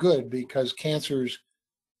so good, because cancers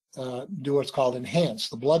do what's called enhance.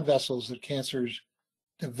 The blood vessels that cancers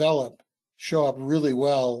develop show up really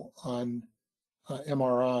well on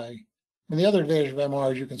MRI. And the other advantage of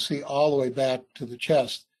MR is you can see all the way back to the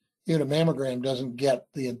chest. Even a mammogram doesn't get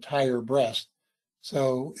the entire breast.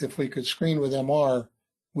 So if we could screen with MR,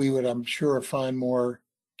 we would, I'm sure, find more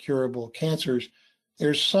curable cancers.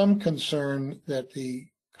 There's some concern that the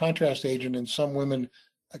contrast agent in some women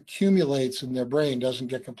accumulates in their brain, doesn't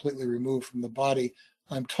get completely removed from the body.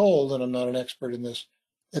 I'm told, and I'm not an expert in this,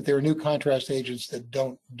 that there are new contrast agents that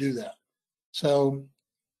don't do that. So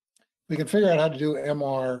we can figure out how to do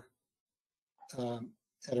MR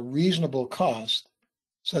at a reasonable cost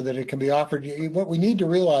so that it can be offered. What we need to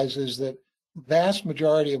realize is that the vast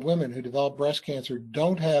majority of women who develop breast cancer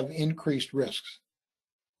don't have increased risks.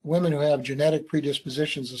 Women who have genetic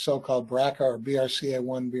predispositions, the so-called BRCA or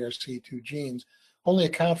BRCA1, BRCA2 genes, only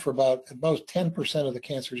account for about at most 10% of the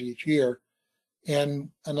cancers each year. And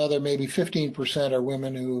another maybe 15% are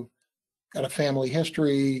women who got a family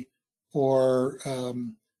history or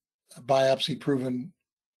a biopsy-proven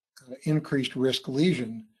increased risk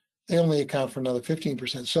lesion. They only account for another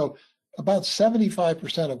 15%. So about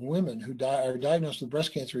 75% of women who are diagnosed with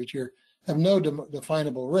breast cancer each year have no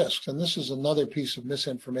definable risks. And this is another piece of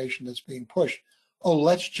misinformation that's being pushed. Oh,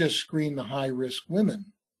 let's just screen the high-risk women.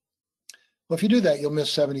 Well, if you do that, you'll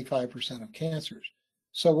miss 75% of cancers.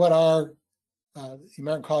 So what are the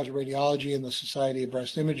American College of Radiology and the Society of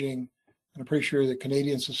Breast Imaging, and I'm pretty sure the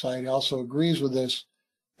Canadian Society also agrees with this,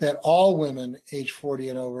 that all women age 40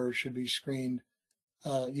 and over should be screened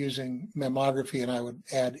using mammography, and I would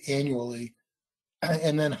add annually.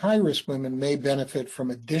 And then high-risk women may benefit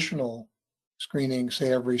from additional screening,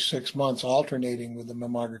 say every 6 months, alternating with the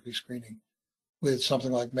mammography screening with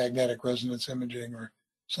something like magnetic resonance imaging, or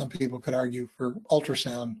some people could argue for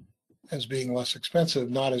ultrasound as being less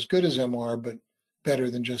expensive, not as good as MR, but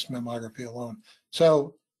better than just mammography alone.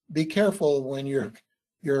 So be careful when your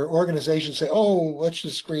organization say, oh, let's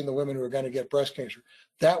just screen the women who are going to get breast cancer.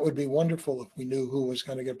 That would be wonderful if we knew who was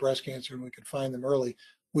going to get breast cancer and we could find them early.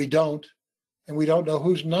 We don't, and we don't know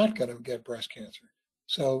who's not going to get breast cancer.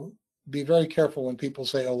 So be very careful when people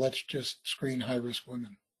say, oh, let's just screen high-risk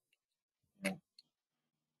women.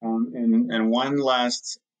 And one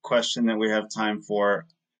last question that we have time for.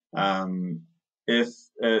 If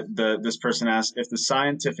this person asks, if the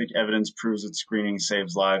scientific evidence proves that screening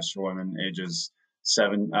saves lives for women ages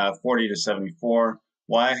 40 to 74,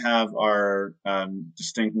 why have our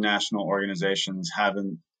distinct national organizations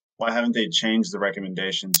why haven't they changed the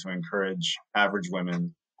recommendation to encourage average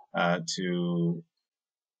women to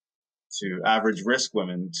average risk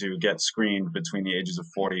women to get screened between the ages of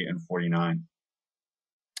 40 and 49?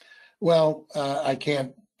 Well, I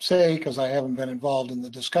can't say because I haven't been involved in the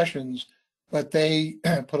discussions, but they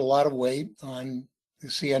put a lot of weight on the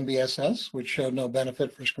CNBSS, which showed no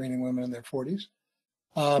benefit for screening women in their 40s.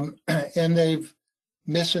 And they've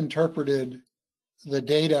misinterpreted the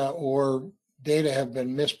data, or data have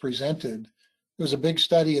been mispresented. There was a big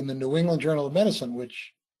study in the New England Journal of Medicine,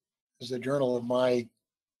 which is the journal of my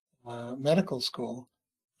medical school,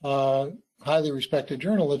 highly respected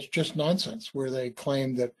journal. It's just nonsense, where they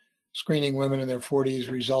claimed that screening women in their 40s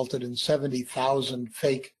resulted in 70,000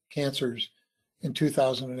 fake cancers in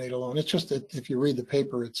 2008 alone. It's just that if you read the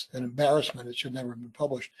paper, it's an embarrassment. It should never have been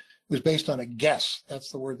published. It was based on a guess. That's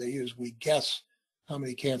the word they use. We guess how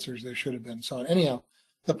many cancers there should have been. So anyhow,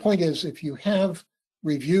 the point is, if you have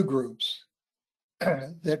review groups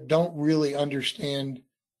that don't really understand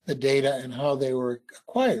the data and how they were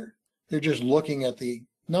acquired, they're just looking at the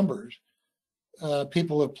numbers.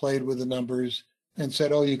 People have played with the numbers and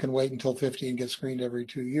said, oh, you can wait until 50 and get screened every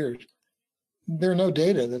 2 years. There are no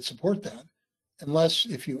data that support that, unless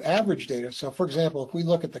if you average data. So for example, if we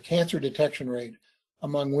look at the cancer detection rate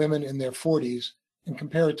among women in their 40s and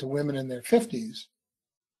compare it to women in their 50s,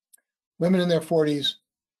 women in their 40s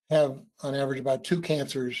have on average about 2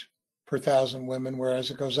 cancers per 1,000 women,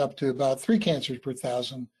 whereas it goes up to about 3 cancers per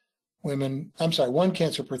 1,000 women. I'm sorry, 1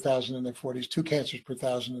 cancer per 1,000 in their 40s, 2 cancers per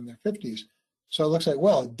 1,000 in their 50s. So it looks like,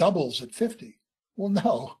 well, it doubles at 50. Well,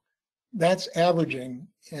 no, that's averaging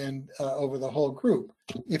and over the whole group.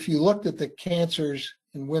 If you looked at the cancers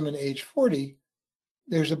in women age 40,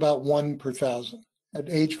 there's about 1 per 1,000. At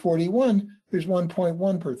age 41, there's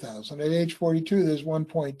 1.1 per 1,000. At age 42, there's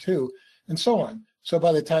 1.2, and so on. So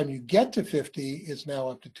by the time you get to 50, it's now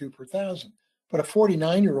up to 2 per 1,000. But a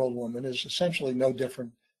 49-year-old woman is essentially no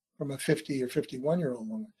different from a 50 or 51-year-old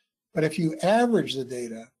woman. But if you average the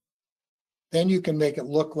data, then you can make it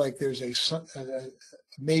look like there's a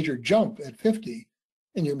major jump at 50,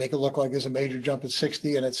 and you make it look like there's a major jump at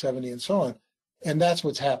 60 and at 70 and so on. And that's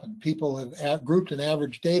what's happened. People have grouped and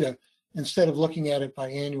averaged data instead of looking at it by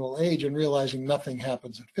annual age and realizing nothing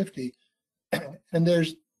happens at 50. And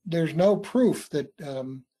there's no proof that,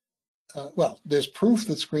 well, there's proof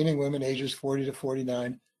that screening women ages 40 to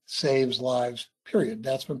 49 saves lives, period.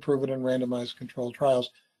 That's been proven in randomized controlled trials.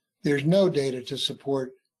 There's no data to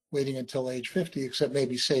support waiting until age 50, except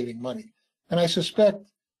maybe saving money. And I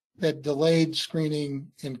suspect that delayed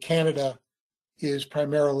screening in Canada is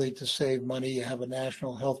primarily to save money. You have a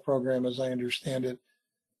national health program, as I understand it.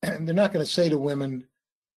 And they're not going to say to women,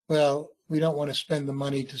 well, we don't want to spend the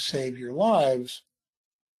money to save your lives.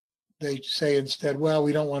 They say instead, well,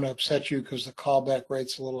 we don't want to upset you because the callback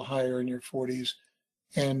rate's a little higher in your 40s,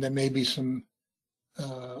 and there may be some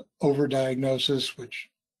overdiagnosis, which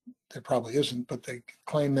there probably isn't, but they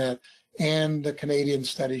claim that. And the Canadian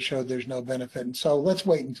study showed there's no benefit. And so let's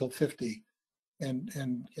wait until 50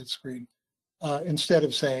 and get screened, instead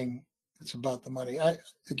of saying it's about the money.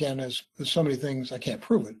 Again, as so many things, I can't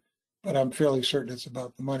prove it, but I'm fairly certain it's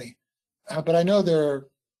about the money. But I know there are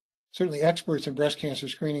certainly experts in breast cancer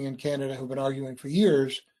screening in Canada who've been arguing for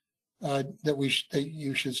years that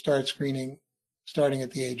you should start screening starting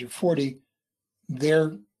at the age of 40.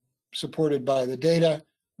 They're supported by the data.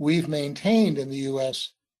 We've maintained in the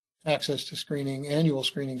US access to screening, annual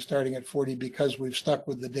screening starting at 40, because we've stuck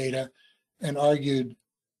with the data and argued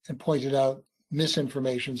and pointed out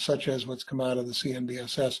misinformation such as what's come out of the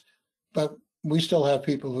CNBSS. But we still have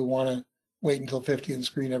people who want to wait until 50 and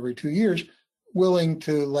screen every 2 years, willing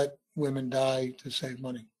to let women die to save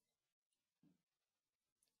money.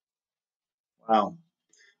 Wow.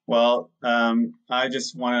 Well, I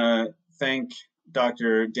just want to thank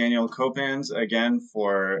Dr. Daniel Copans again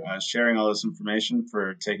for sharing all this information,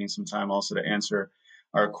 for taking some time also to answer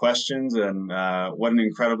our questions, and what an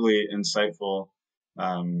incredibly insightful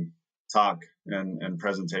talk and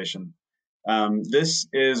presentation. This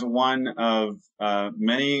is one of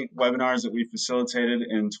many webinars that we facilitated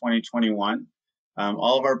in 2021.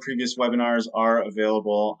 All of our previous webinars are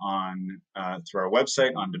available on through our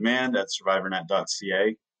website on demand at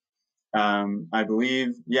survivornet.ca. I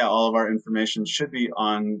believe, yeah, all of our information should be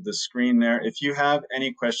on the screen there. If you have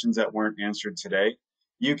any questions that weren't answered today,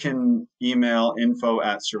 you can email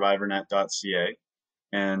info@survivornet.ca.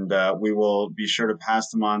 and we will be sure to pass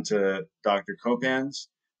them on to Dr. Kopans,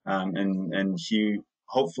 and he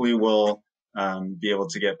hopefully will be able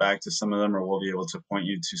to get back to some of them, or we'll be able to point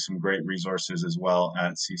you to some great resources as well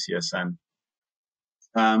at CCSN.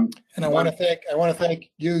 And I want to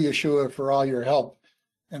thank you, Yeshua, for all your help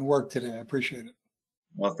and work today. I appreciate it.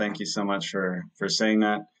 Well, thank you so much for saying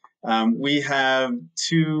that. We have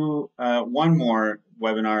one more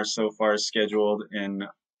webinar so far scheduled in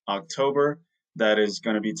October that is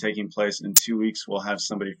going to be taking place in 2 weeks. We'll have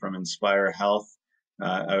somebody from Inspire Health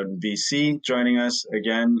out in BC joining us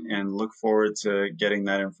again, and look forward to getting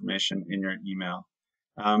that information in your email.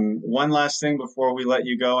 One last thing before we let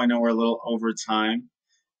you go. I know we're a little over time,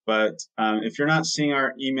 but if you're not seeing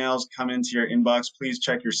our emails come into your inbox, please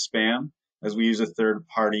check your spam, as we use a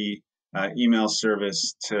third-party email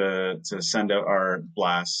service to send out our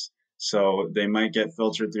blasts. So they might get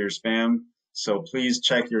filtered through your spam. So please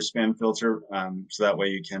check your spam filter so that way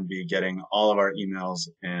you can be getting all of our emails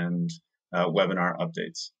and webinar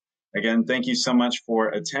updates. Again, thank you so much for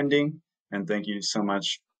attending, and thank you so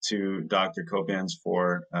much to Dr. Kopans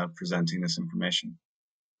for presenting this information.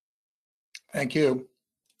 Thank you.